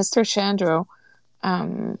Minister Chandro,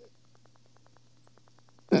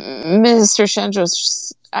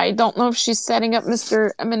 I don't know if she's setting up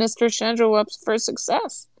Minister Chandro up for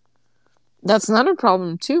success. That's another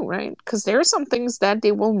problem too, right? Because there are some things that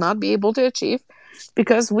they will not be able to achieve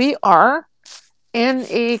because we are in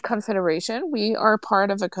a confederation. We are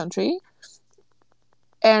part of a country,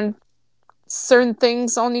 and certain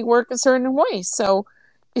things only work a certain way. So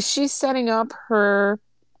is she setting up her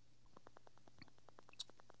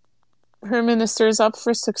ministers up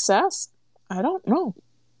for success? I don't know.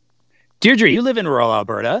 Deirdre, you live in rural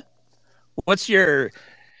Alberta.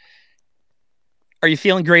 Are you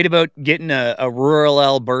feeling great about getting a rural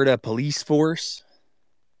Alberta police force?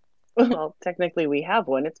 Well, technically we have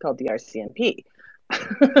one. It's called the RCMP.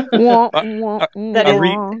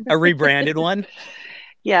 A rebranded one?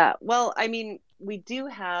 Yeah. Well, I mean, we do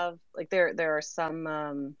have, like, there are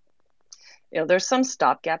some, there's some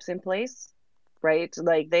stopgaps in place, right?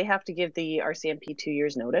 Like, they have to give the RCMP 2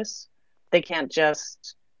 years notice. They can't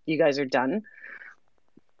just, you guys are done.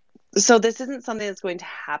 So this isn't something that's going to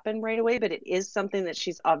happen right away, but it is something that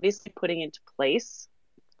she's obviously putting into place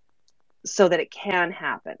so that it can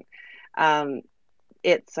happen.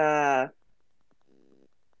 It's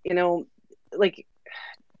like,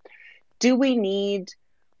 do we need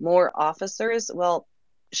more officers? Well,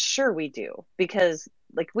 sure we do, because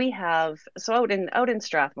like we have, so out in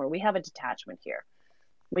Strathmore, we have a detachment here.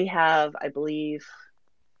 We have, I believe,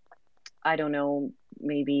 I don't know,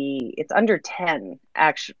 maybe it's under 10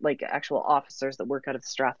 actual officers that work out of the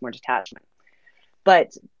Strathmore detachment.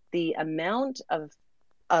 But the amount of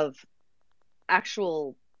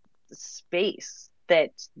actual space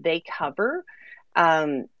that they cover,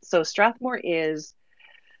 so Strathmore is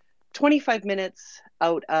 25 minutes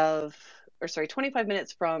out of, or sorry, 25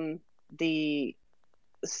 minutes from the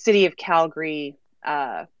city of Calgary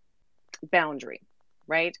boundary,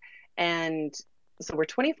 right? And so we're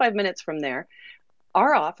 25 minutes from there.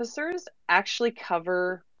 Our officers actually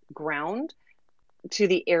cover ground to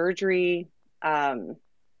the Airdrie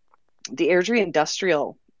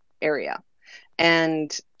industrial area,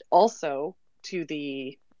 and also to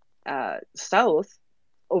the south,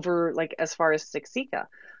 over like as far as Siksika,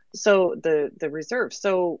 so the reserve.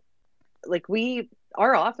 So like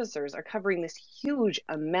our officers are covering this huge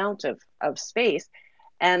amount of space,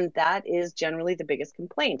 and that is generally the biggest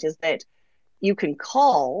complaint, is that you can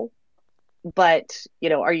call, but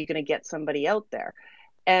are you going to get somebody out there?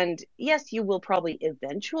 And yes, you will probably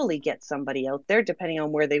eventually get somebody out there depending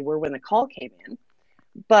on where they were when the call came in,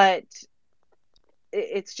 but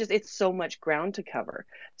it's so much ground to cover.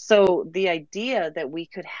 So the idea that we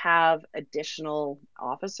could have additional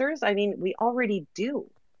officers, I mean, we already do,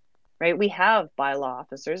 right? We have bylaw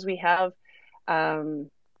officers, we have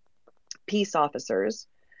peace officers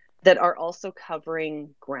that are also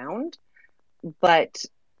covering ground. But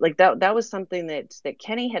like that was something that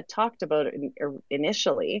Kenny had talked about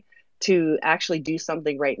initially, to actually do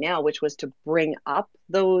something right now, which was to bring up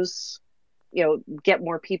those, get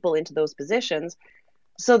more people into those positions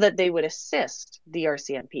so that they would assist the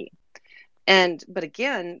RCMP. But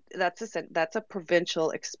again, that's a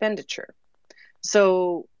provincial expenditure.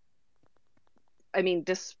 So I mean,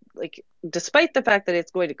 despite the fact that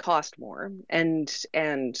it's going to cost more, and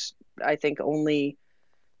I think only,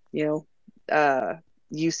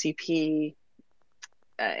 UCP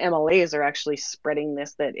MLAs are actually spreading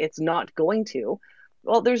this, that it's not going to.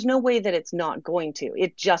 Well, there's no way that it's not going to.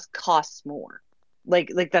 It just costs more.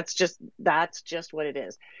 Like that's just what it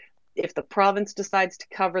is. If the province decides to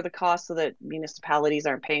cover the cost so that municipalities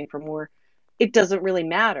aren't paying for more, it doesn't really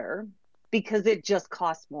matter, because it just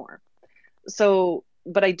costs more. So,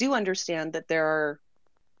 but I do understand that there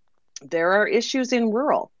are issues in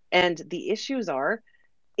rural, and the issues are,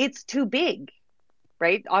 it's too big,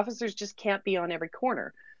 right? Officers just can't be on every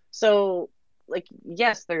corner. So, like,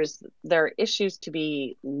 yes, there are issues to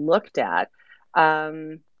be looked at,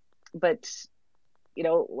 but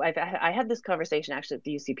I had this conversation actually at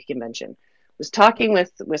the UCP convention. Was talking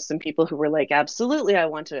with some people who were like, absolutely, I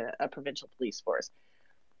want a provincial police force,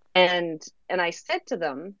 and I said to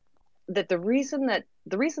them that the reason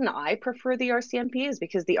I prefer the RCMP is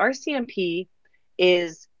because the RCMP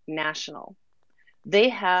is national. They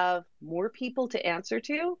have more people to answer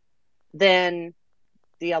to than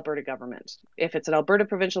the Alberta government. If it's an Alberta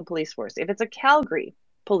Provincial Police Force, if it's a Calgary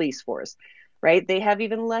Police Force, right, they have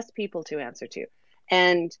even less people to answer to.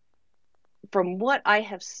 And from what I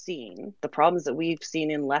have seen, the problems that we've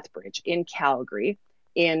seen in Lethbridge, in Calgary,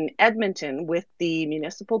 in Edmonton with the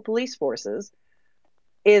municipal police forces,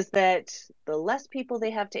 is that the less people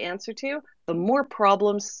they have to answer to, the more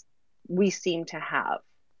problems we seem to have.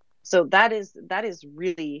 So that is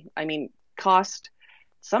really, I mean, cost.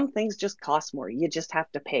 Some things just cost more. You just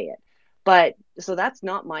have to pay it. But so that's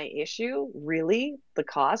not my issue, really, the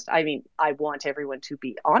cost. I mean, I want everyone to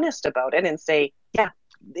be honest about it and say, yeah,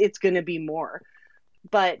 it's going to be more.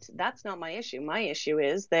 But that's not my issue. My issue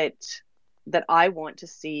is that I want to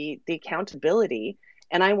see the accountability,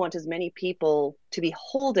 and I want as many people to be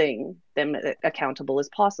holding them accountable as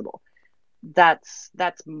possible. That's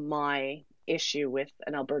my issue with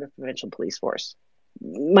an Alberta Provincial Police Force,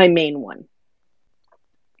 my main one.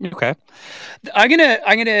 Okay, I'm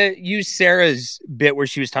gonna use Sarah's bit where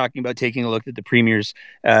she was talking about taking a look at the premiers,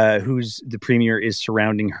 who's the premier is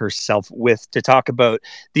surrounding herself with, to talk about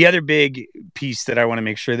the other big piece that I want to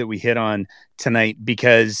make sure that we hit on tonight,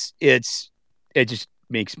 because it just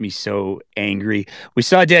makes me so angry. We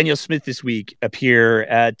saw Danielle Smith this week appear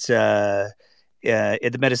at the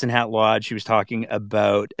Medicine Hat Lodge. She was talking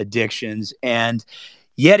about addictions, and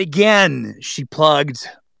yet again she plugged.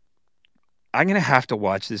 I'm going to have to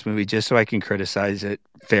watch this movie just so I can criticize it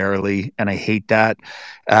fairly. And I hate that.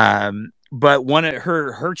 but one of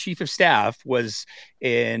her chief of staff was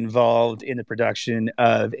involved in the production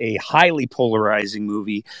of a highly polarizing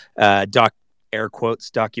movie, air quotes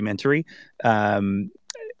documentary,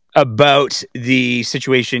 about the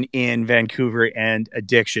situation in Vancouver and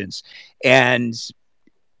addictions, and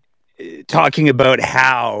talking about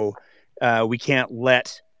how we can't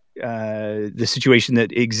let the situation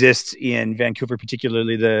that exists in Vancouver,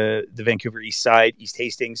 particularly the Vancouver East Side, East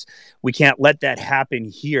Hastings, we can't let that happen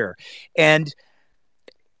here. And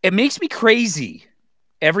it makes me crazy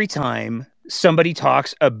every time somebody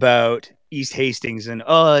talks about East Hastings and,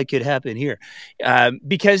 oh, it could happen here.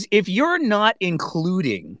 Because if you're not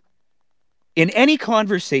including in any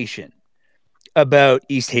conversation about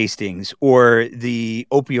East Hastings or the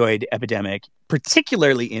opioid epidemic,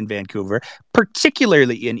 particularly in Vancouver,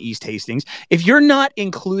 particularly in East Hastings, if you're not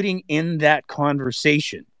including in that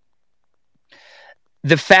conversation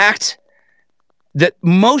the fact that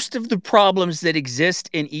most of the problems that exist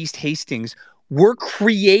in East Hastings were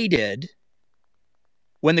created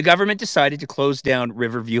when the government decided to close down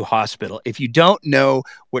Riverview Hospital. If you don't know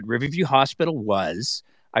what Riverview Hospital was,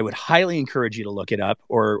 I would highly encourage you to look it up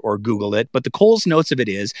or Google it. But the Coles Notes of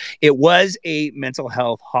it was a mental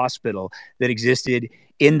health hospital that existed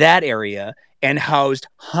in that area and housed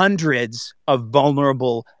hundreds of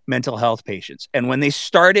vulnerable mental health patients. And when they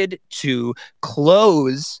started to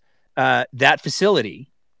close that facility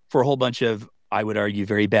for a whole bunch of, I would argue,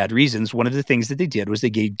 very bad reasons, one of the things that they did was they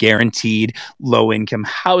gave guaranteed low-income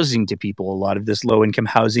housing to people. A lot of this low-income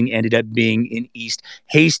housing ended up being in East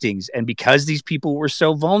Hastings. And because these people were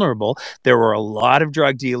so vulnerable, there were a lot of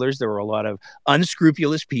drug dealers, there were a lot of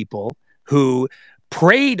unscrupulous people who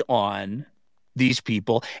preyed on these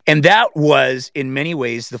people. And that was, in many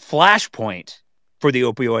ways, the flashpoint for the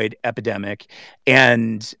opioid epidemic,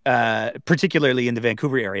 and particularly in the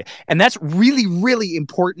Vancouver area. And that's really, really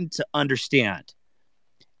important to understand.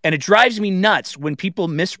 And it drives me nuts when people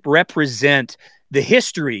misrepresent the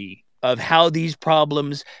history of how these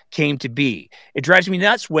problems came to be. It drives me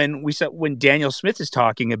nuts when Daniel Smith is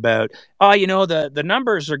talking about, oh, the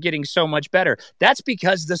numbers are getting so much better. That's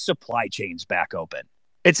because the supply chain's back open.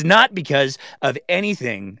 It's not because of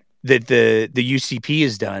anything that the UCP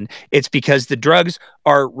has done. It's because the drugs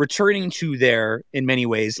are returning to their, in many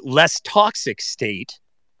ways, less toxic state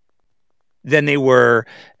than they were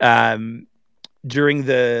during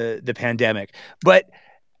the pandemic. But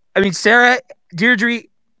I mean, Sarah, Deirdre,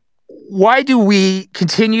 why do we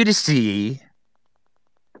continue to see?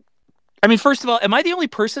 I mean, first of all, am I the only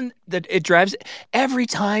person that it drives? Every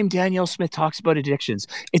time Danielle Smith talks about addictions,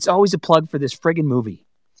 it's always a plug for this friggin' movie.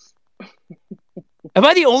 Am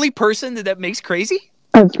I the only person that makes crazy?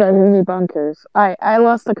 It's driving me bonkers. I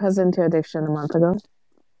lost a cousin to addiction a month ago.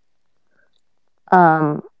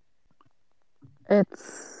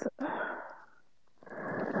 It's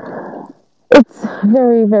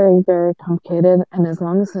very, very, very complicated, and as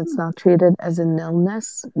long as it's not treated as an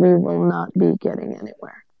illness, we will not be getting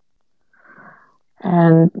anywhere.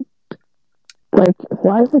 And like,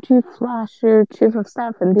 why would you flash your chief of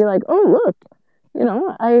staff and be like, "Oh, look,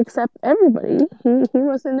 I accept everybody. He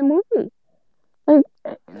was in the movie." Like,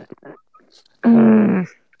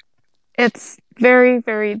 it's very,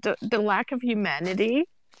 very the lack of humanity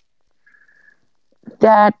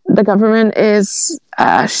that the government is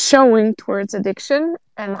showing towards addiction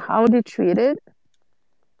and how they treat it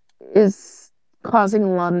is causing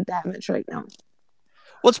a lot of damage right now.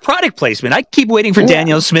 Well, it's product placement. I keep waiting for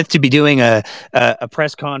Danielle Smith to be doing a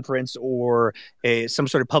press conference or some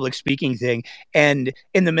sort of public speaking thing, and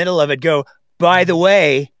in the middle of it go, by the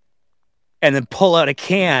way, and then pull out a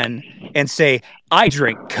can and say, I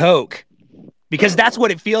drink Coke. Because that's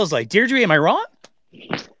what it feels like. Deirdre, am I wrong?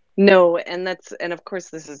 No, and of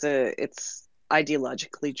course it's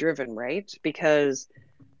ideologically driven, right? Because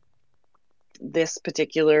this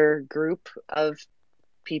particular group of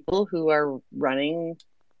people who are running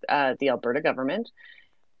the Alberta government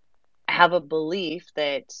have a belief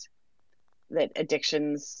that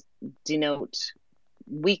addictions denote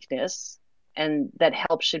weakness, and that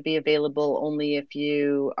help should be available only if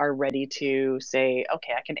you are ready to say,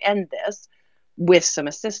 okay, I can end this with some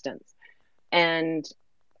assistance. And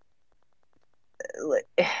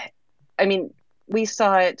I mean, we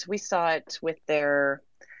saw it with their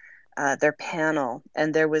panel,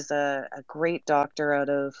 and there was a great doctor out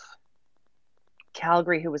of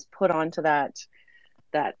Calgary who was put onto that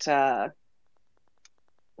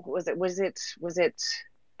was it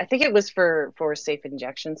I think it was for a safe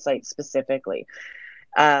injection site specifically,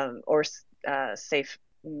 or safe,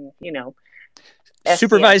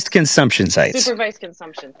 supervised consumption sites. Supervised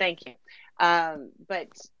consumption, thank you. But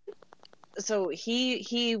So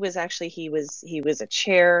he was actually he was a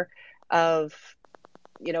chair of,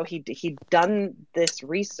 he'd done this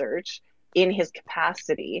research in his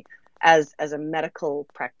capacity as a medical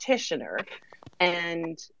practitioner.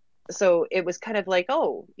 And so it was kind of like,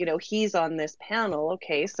 oh, he's on this panel,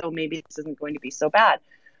 okay, so maybe this isn't going to be so bad.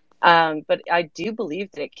 But I do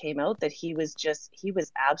believe that it came out that he was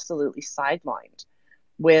absolutely sidelined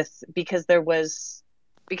with because they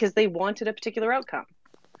wanted a particular outcome.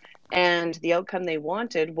 And the outcome they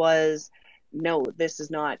wanted was, no, this is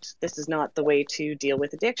not the way to deal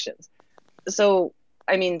with addictions. So,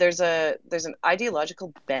 I mean, there's an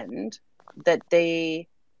ideological bend that they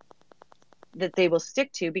will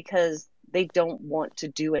stick to because they don't want to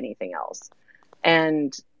do anything else.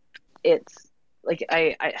 And it's like,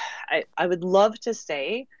 I would love to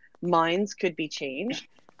say minds could be changed,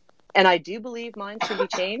 and I do believe minds can be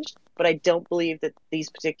changed, but I don't believe that these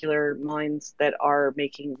particular minds that are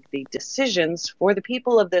making the decisions for the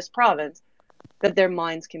people of this province, that their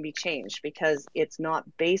minds can be changed, because it's not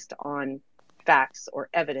based on facts or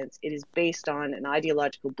evidence. It is based on an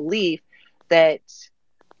ideological belief that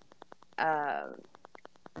uh,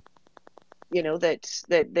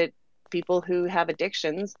 that people who have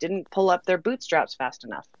addictions didn't pull up their bootstraps fast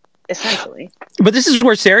enough, essentially. But this is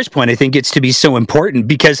where Sarah's point, I think, gets to be so important,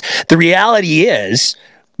 because the reality is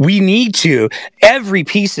we need to, every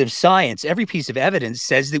piece of science, every piece of evidence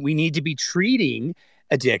says that we need to be treating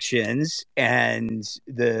addictions and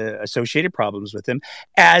the associated problems with them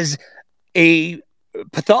as a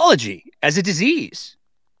pathology, as a disease.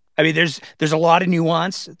 I mean, there's a lot of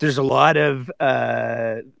nuance. There's a lot of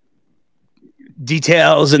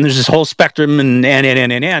details, and there's this whole spectrum, and.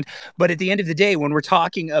 But at the end of the day, when we're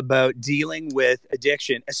talking about dealing with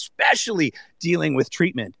addiction, especially dealing with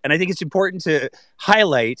treatment, and I think it's important to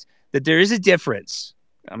highlight that there is a difference.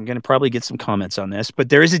 I'm going to probably get some comments on this, but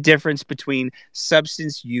there is a difference between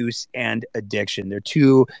substance use and addiction. They're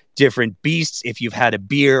two different beasts. If you've had a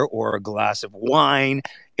beer or a glass of wine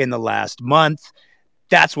in the last month,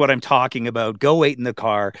 that's what I'm talking about. Go wait in the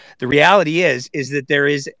car. The reality is that there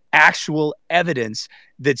is actual evidence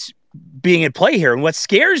that's being at play here. And what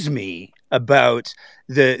scares me about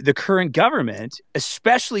the current government,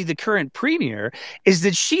 especially the current premier, is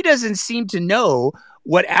that she doesn't seem to know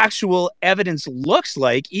what actual evidence looks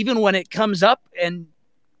like, even when it comes up and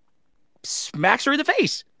smacks her in the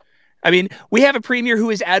face. I mean, we have a premier who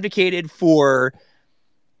has advocated for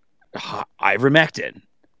ivermectin,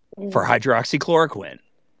 for hydroxychloroquine.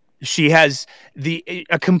 She has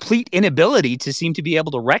a complete inability to seem to be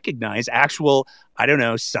able to recognize actual, I don't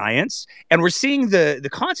know, science. And we're seeing the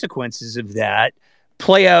consequences of that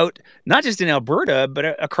play out, not just in Alberta, but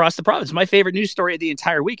across the province. My favorite news story of the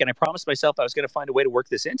entire week, and I promised myself I was going to find a way to work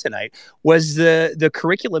this in tonight, was the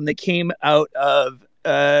curriculum that came out of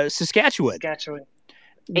Saskatchewan.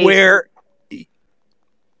 Where,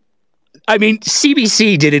 I mean,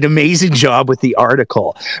 CBC did an amazing job with the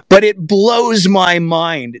article, but it blows my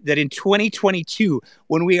mind that in 2022,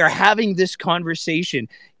 when we are having this conversation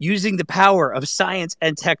using the power of science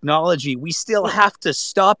and technology, we still have to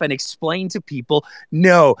stop and explain to people,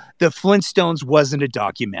 no, the Flintstones wasn't a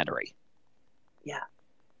documentary. Yeah.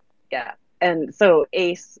 Yeah. And so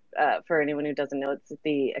ACE, for anyone who doesn't know, it's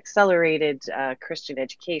the Accelerated Christian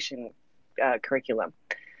Education curriculum.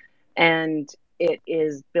 And it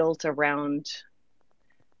is built around,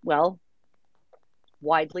 well,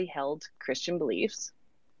 widely held Christian beliefs.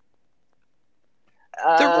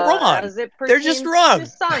 They're wrong. As it They're just wrong. To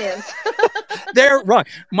science. They're wrong.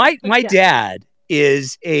 My dad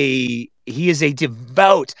is a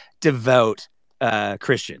devout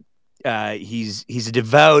Christian. He's a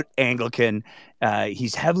devout Anglican.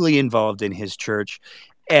 He's heavily involved in his church,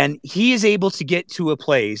 and he is able to get to a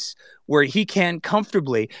place where he can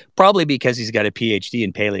comfortably, probably because he's got a PhD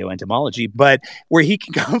in paleoentomology, but where he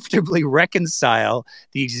can comfortably reconcile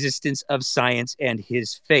the existence of science and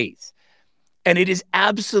his faith. And it is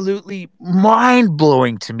absolutely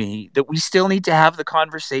mind-blowing to me that we still need to have the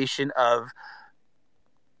conversation of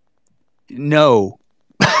no.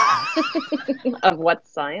 Of what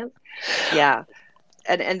science? Yeah.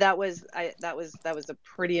 And that was a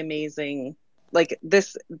pretty amazing, like,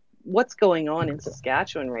 this, what's going on in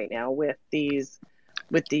Saskatchewan right now with these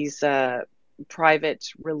private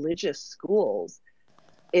religious schools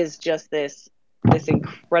is just this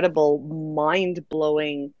incredible,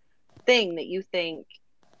 mind-blowing thing that you think,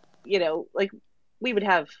 like,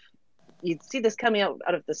 you'd see this coming out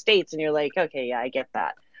of the States and you're like, okay, yeah, I get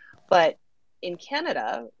that. But in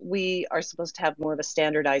Canada, we are supposed to have more of a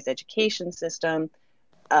standardized education system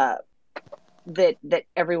that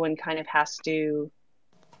everyone kind of has to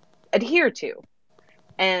adhere to.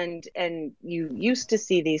 and you used to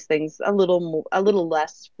see these things a little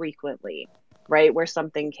less frequently, right, where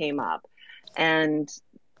something came up. And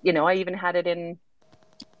I even had it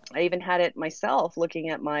myself, looking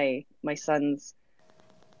at my son's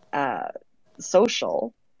uh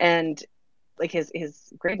social, and like his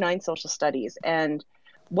grade 9 social studies. And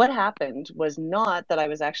what happened was not that I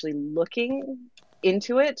was actually looking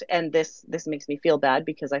into it, and this makes me feel bad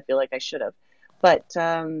because I feel like I should have, but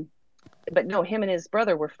no, him and his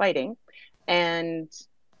brother were fighting, and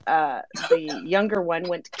the younger one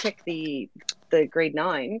went to kick the grade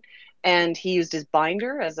 9, and he used his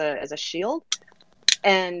binder as a shield,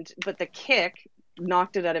 but the kick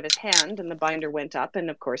knocked it out of his hand, and the binder went up,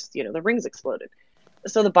 and of course, the rings exploded.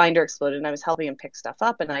 So the binder exploded, and I was helping him pick stuff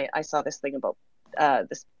up, and I saw this thing about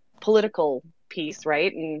this political piece,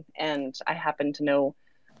 right? And I happened to know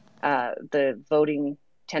the voting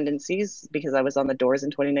tendencies because I was on the doors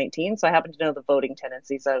in 2019. So I happened to know the voting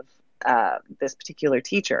tendencies of this particular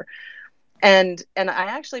teacher. And I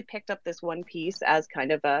actually picked up this one piece as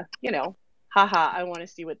kind of a, haha, I want to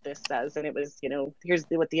see what this says. And it was, here's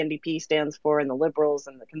what the NDP stands for, and the Liberals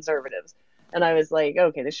and the Conservatives. And I was like,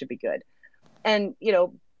 okay, this should be good. And,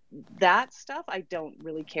 that stuff, I don't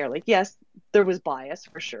really care. Like, yes, there was bias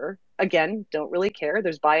for sure. Again, don't really care.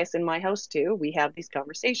 There's bias in my house too. We have these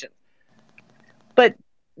conversations. But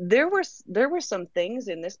there were some things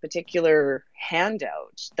in this particular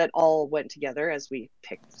handout that all went together as we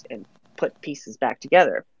picked and put pieces back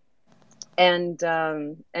together. And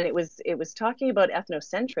it was talking about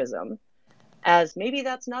ethnocentrism as maybe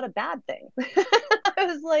that's not a bad thing. I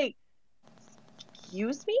was like,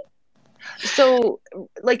 excuse me? So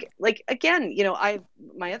like again,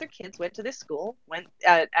 my other kids went to this school,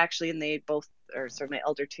 actually, and they both, or sort of my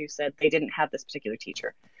elder two, said they didn't have this particular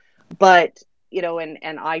teacher. But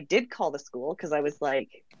and I did call the school because I was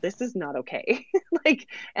like, this is not okay.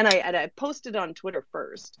 And I posted on Twitter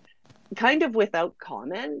first, kind of without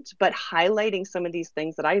comment, but highlighting some of these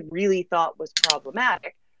things that I really thought was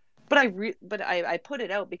problematic. But I put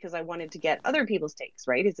it out because I wanted to get other people's takes,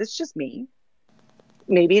 right? Is this just me?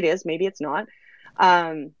 Maybe it is, maybe it's not.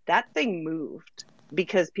 That thing moved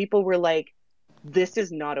because people were like, this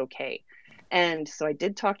is not okay. And so I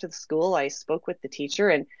did talk to the school. I spoke with the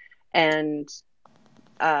teacher, and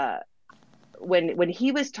when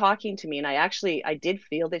he was talking to me, and I did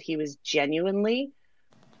feel that he was genuinely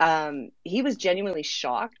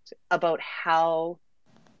shocked about how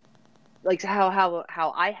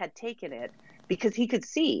I had taken it, because he could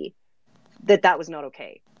see that was not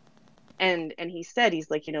okay. And he said,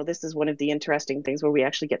 he's like, this is one of the interesting things where we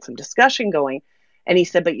actually get some discussion going. And he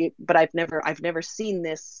said, but I've never seen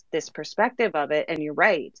this perspective of it. And you're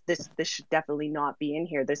right. This should definitely not be in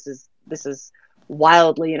here. This is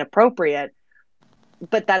wildly inappropriate.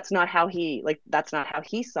 But that's not how he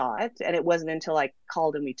saw it. And it wasn't until I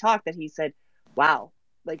called and we talked that he said, wow,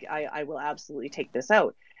 I will absolutely take this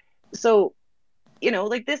out. So,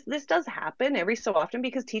 this does happen every so often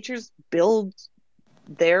because teachers build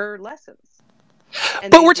their lessons.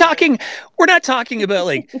 But we're not talking about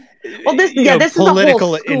well, this is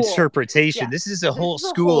political a whole interpretation. Yeah. This is a whole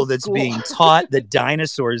school that's being taught that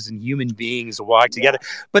dinosaurs and human beings walk together.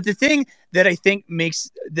 But the thing that I think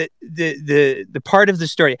makes the part of the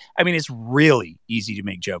story, I mean, it's really easy to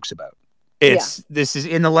make jokes about. This is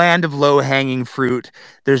in the land of low-hanging fruit.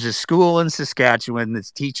 There's a school in Saskatchewan that's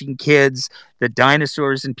teaching kids that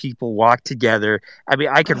dinosaurs and people walk together. I mean,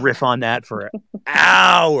 I could riff on that for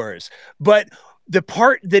hours. But the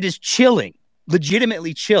part that is chilling,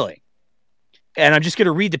 legitimately chilling, and I'm just going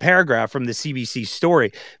to read the paragraph from the CBC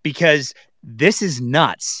story because this is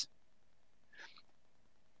nuts.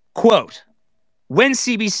 Quote, when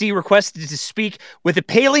CBC requested to speak with a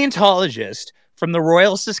paleontologist from the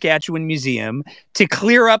Royal Saskatchewan Museum to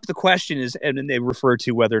clear up the question, and they refer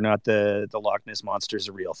to whether or not the Loch Ness Monster is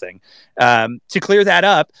a real thing. To clear that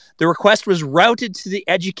up, the request was routed to the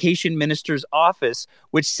Education Minister's office,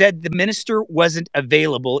 which said the minister wasn't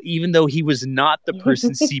available, even though he was not the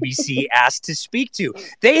person CBC asked to speak to.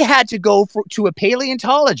 They had to go to a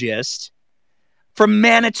paleontologist from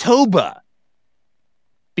Manitoba,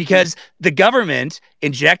 because the government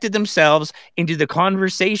injected themselves into the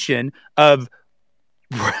conversation of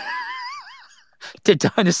did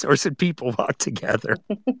dinosaurs and people walk together?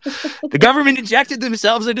 The government injected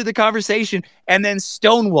themselves into the conversation and then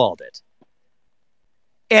stonewalled it.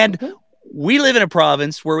 And we live in a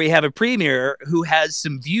province where we have a premier who has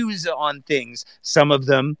some views on things. Some of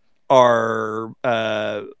them are,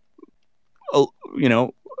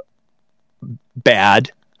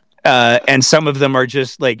 bad. And some of them are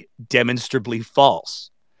just demonstrably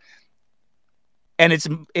false. And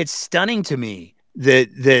it's stunning to me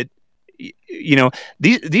that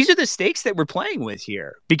these are the stakes that we're playing with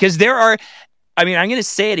here, because there are, I mean, I'm going to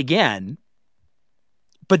say it again,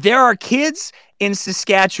 but there are kids in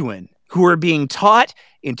Saskatchewan who are being taught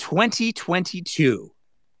in 2022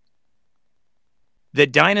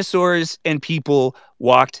 that dinosaurs and people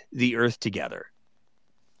walked the earth together.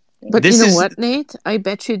 But you know what, Nate? I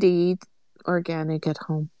bet you they eat organic at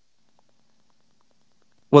home.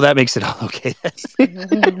 Well, that makes it all okay.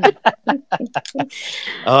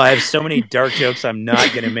 Oh, I have so many dark jokes I'm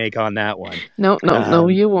not going to make on that one. No,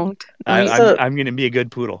 you won't. I'm going to be a good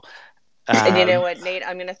poodle. And you know what, Nate?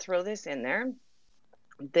 I'm going to throw this in there.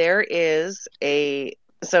 There was a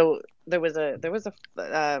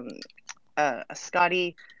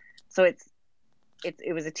Scotty. So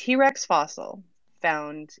it was a T-Rex fossil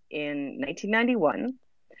found in 1991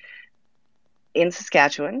 in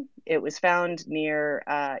Saskatchewan. It was found near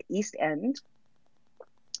East End.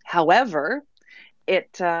 However,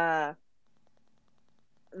 they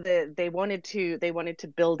wanted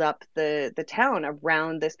to build up the town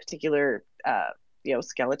around this particular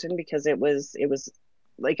skeleton, because it was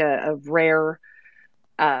like a rare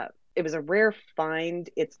find.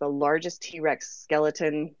 It's the largest T-Rex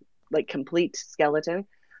skeleton, like complete skeleton,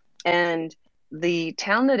 and the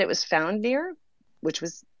town that it was found near, which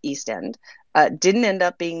was East End, didn't end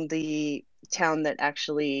up being the town that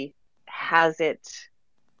actually has it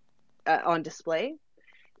on display,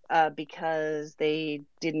 because they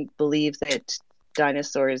didn't believe that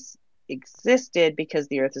dinosaurs existed, because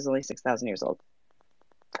the Earth is only 6,000 years old,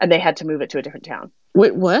 and they had to move it to a different town.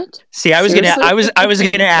 Wait, what? See, I was gonna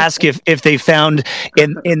ask if they found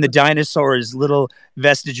in the dinosaur's little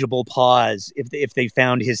vestigible paws, if they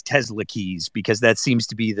found his Tesla keys, because that seems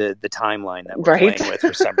to be the timeline that we're playing with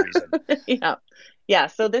for some reason. Yeah.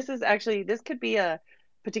 So this could be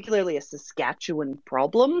particularly a Saskatchewan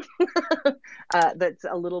problem that's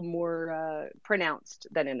a little more pronounced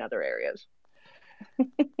than in other areas.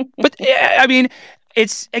 But I mean,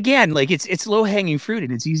 it's again, like it's low hanging fruit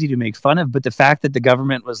and it's easy to make fun of. But the fact that the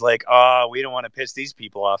government was like, "Oh, we don't want to piss these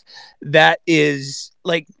people off," that is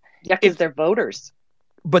like, because they're voters.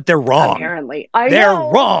 But they're wrong. Apparently, they're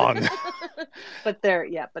wrong. but they're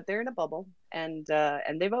in a bubble, and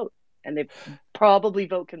they vote, and they probably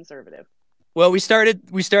vote conservative. Well, we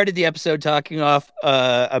started the episode talking off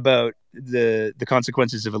about the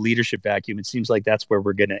consequences of a leadership vacuum. It seems like that's where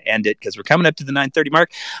we're going to end it, because we're coming up to the 9:30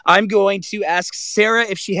 mark. I'm going to ask Sarah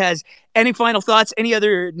if she has any final thoughts, any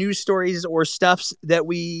other news stories or stuffs that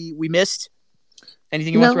we missed.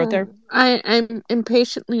 Anything you want to throw out there? I'm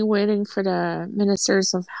impatiently waiting for the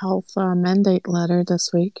Ministers of Health mandate letter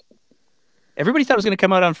this week. Everybody thought it was going to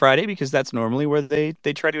come out on Friday, because that's normally where they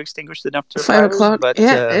try to extinguish the dumpster 5 o'clock. But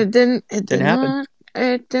it didn't happen.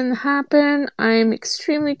 It didn't happen. I'm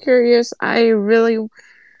extremely curious. I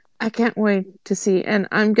can't wait to see. And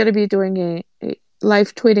I'm going to be doing a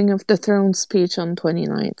live tweeting of the throne speech on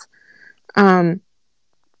 29th.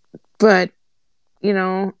 But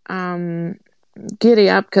giddy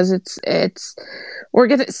up, because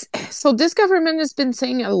so this government has been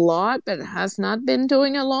saying a lot, but has not been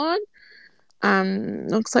doing a lot.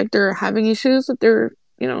 Looks like they're having issues with their,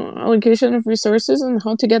 allocation of resources and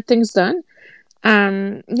how to get things done.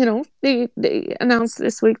 They announced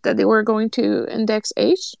this week that they were going to index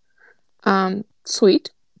H.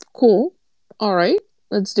 Sweet, cool, all right,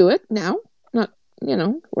 let's do it now. Not,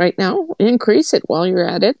 right now. Increase it while you're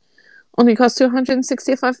at it. Only costs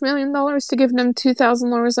 $265 million to give them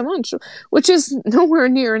 $2,000 a month, which is nowhere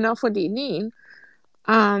near enough what they need.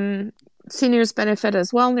 Seniors benefit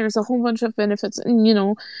as well. There's a whole bunch of benefits,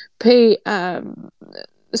 and pay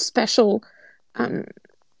special,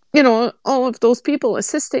 all of those people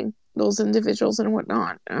assisting those individuals and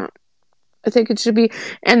whatnot. I think it should be,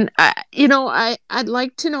 and I'd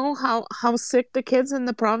like to know how sick the kids in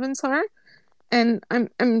the province are, and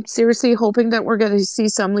I'm seriously hoping that we're going to see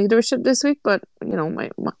some leadership this week. But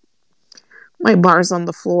my bar's on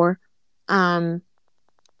the floor,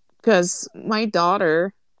 because my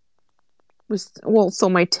daughter so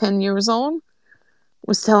my 10 years old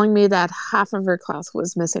was telling me that half of her class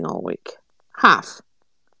was missing all week. Half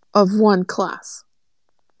of one class.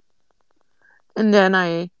 And then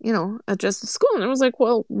I, addressed the school, and I was like,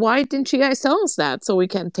 well, why didn't you guys tell us that, so we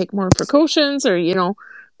can take more precautions, or,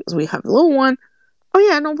 because we have a little one. Oh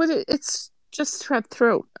yeah, no, but it's just strep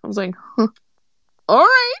throat. I was like, huh. All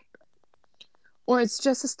right. Or it's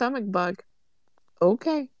just a stomach bug.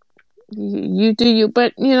 Okay. You do you,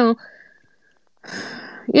 but, the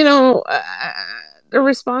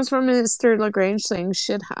response from Minister Lagrange saying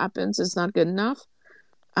shit happens is not good enough.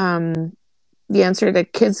 The answer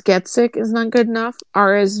that kids get sick is not good enough.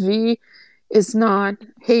 RSV It's not,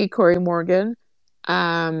 hey, Corey Morgan.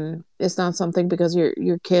 It's not something because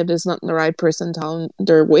your kid is not the right person telling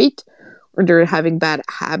their weight or they're having bad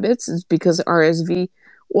habits. It's because RSV.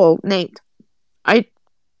 Well, Nate, I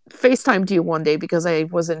FaceTimed you one day because I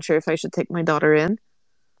wasn't sure if I should take my daughter in.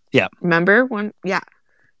 Yeah. Remember when? Yeah.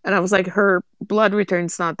 And I was like, her blood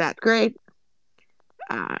return's not that great.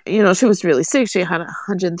 She was really sick. She had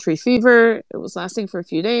 103 fever. It was lasting for a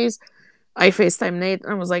few days. I FaceTimed Nate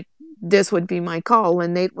and I was like, this would be my call.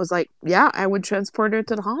 And Nate was like, yeah, I would transport her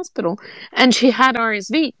to the hospital. And she had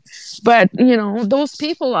RSV. But, those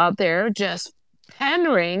people out there just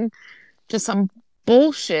pandering to some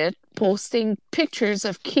bullshit, posting pictures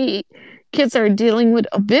of kids are dealing with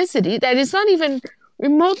obesity that is not even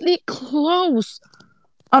remotely close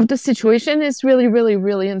of the situation is really, really,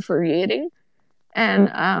 really infuriating.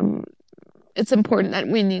 And it's important that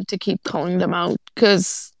we need to keep calling them out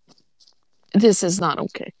because this is not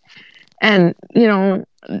okay. And,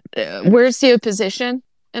 where's the opposition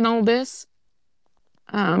in all this?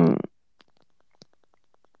 I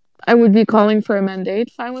would be calling for a mandate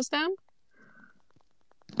if I was them.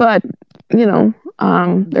 But,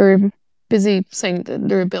 they're busy saying that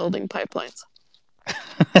they're building pipelines.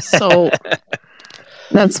 So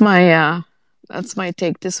that's my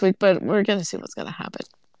take this week, but we're going to see what's going to happen.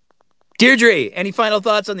 Deirdre, any final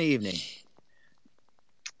thoughts on the evening?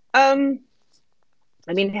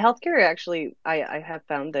 Healthcare actually, I have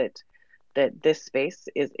found that this space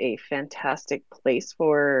is a fantastic place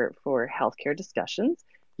for healthcare discussions.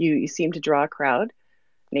 You seem to draw a crowd,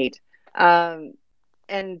 Nate. But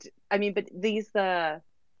these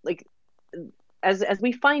like as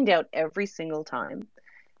we find out every single time,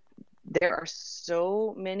 there are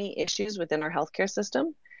so many issues within our healthcare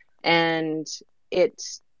system, and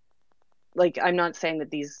it's like I'm not saying that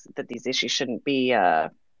these issues shouldn't be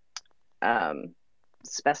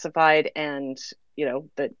specified and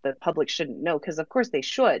that the public shouldn't know, because of course they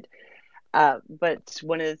should. But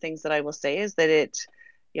one of the things that I will say is that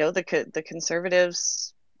the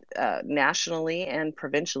conservatives nationally and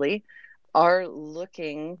provincially are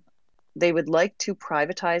looking. They would like to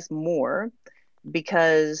privatize more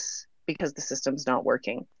because the system's not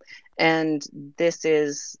working, and this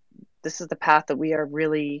is the path that we are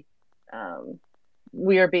really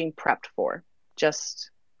we are being prepped for.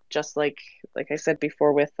 Just like I said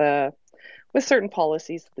before, with certain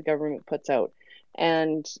policies that the government puts out,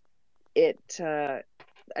 and they've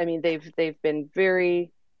been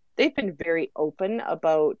very open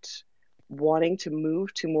about wanting to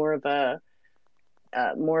move to more of a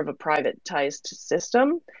privatized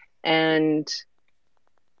system, and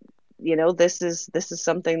this is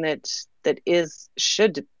something that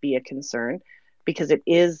should be a concern, because it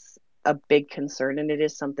is a big concern, and it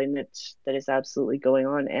is something that is absolutely going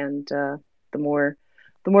on. And the more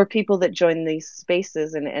people that join these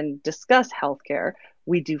spaces and discuss healthcare,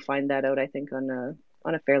 we do find that out, I think, on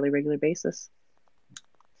a fairly regular basis.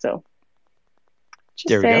 So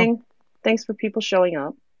just saying, thanks for people showing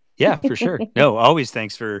up. Yeah, for sure. No, always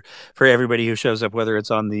thanks for everybody who shows up, whether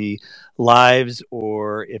it's on the lives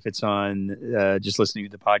or if it's on just listening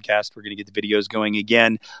to the podcast. We're going to get the videos going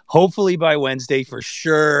again, hopefully by Wednesday, for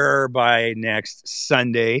sure by next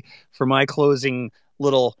Sunday. For my closing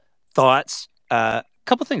little thoughts, a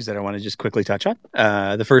couple things that I want to just quickly touch on.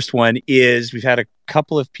 The first one is we've had a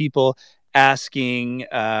couple of people asking,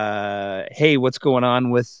 hey, what's going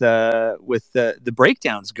on with the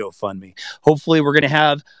Breakdowns GoFundMe? Hopefully we're going to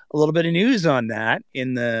have a little bit of news on that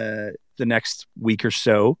in the next week or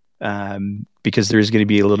so, because there's going to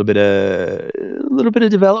be a little bit of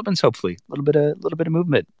developments, hopefully a little bit of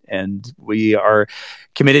movement, and we are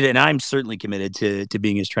committed, and I'm certainly committed to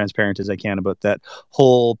being as transparent as I can about that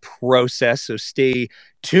whole process. So stay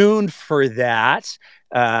tuned for that.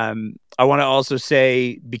 I want to also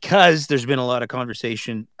say, because there's been a lot of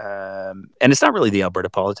conversation, and it's not really the Alberta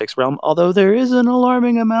politics realm, although there is an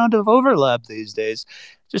alarming amount of overlap these days.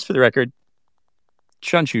 Just for the record,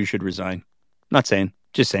 Sean Chu should resign. Not saying,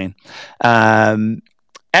 just saying.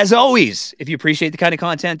 As always, if you appreciate the kind of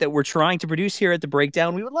content that we're trying to produce here at The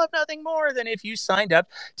Breakdown, we would love nothing more than if you signed up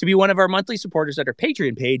to be one of our monthly supporters at our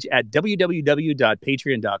Patreon page at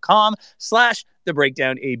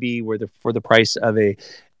www.patreon.com/TheBreakdownAB, where for the price of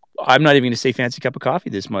I'm not even going to say fancy cup of coffee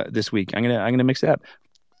this week. I'm gonna mix it up.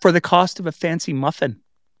 For the cost of a fancy muffin,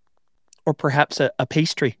 or perhaps a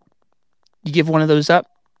pastry, you give one of those up.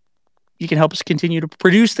 You can help us continue to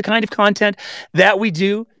produce the kind of content that we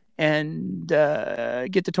do, and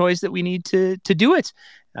get the toys that we need to do it.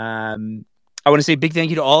 I want to say a big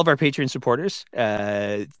thank you to all of our Patreon supporters.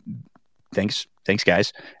 Thanks,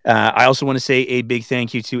 guys. I also want to say a big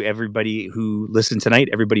thank you to everybody who listened tonight,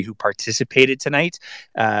 everybody who participated tonight.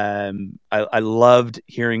 I loved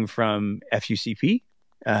hearing from FUCP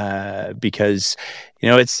because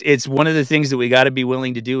it's one of the things that we got to be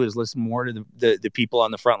willing to do is listen more to the people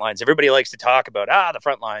on the front lines. Everybody likes to talk about the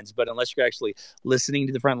front lines, but unless you're actually listening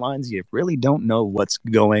to the front lines, you really don't know what's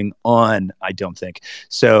going on, I don't think.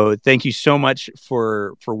 So thank you so much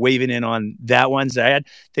for waving in on that one, Zayed.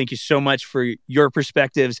 Thank you so much for your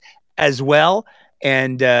perspectives as well.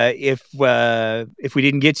 And if we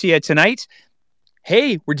didn't get to you tonight,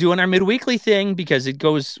 hey, we're doing our midweekly thing because it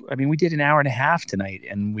goes, we did an hour and a half tonight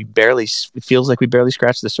and it feels like we barely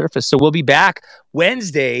scratched the surface. So we'll be back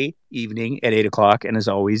Wednesday evening at 8:00. And as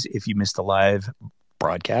always, if you missed the live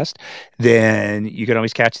broadcast, then you can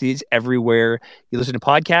always catch these everywhere you listen to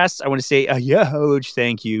podcasts. I want to say a huge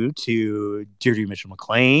thank you to Deirdre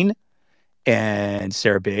Mitchell-McLean and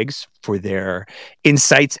Sarah Biggs for their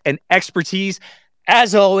insights and expertise.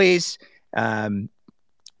 As always,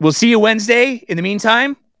 we'll see you Wednesday. In the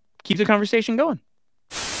meantime, keep the conversation going.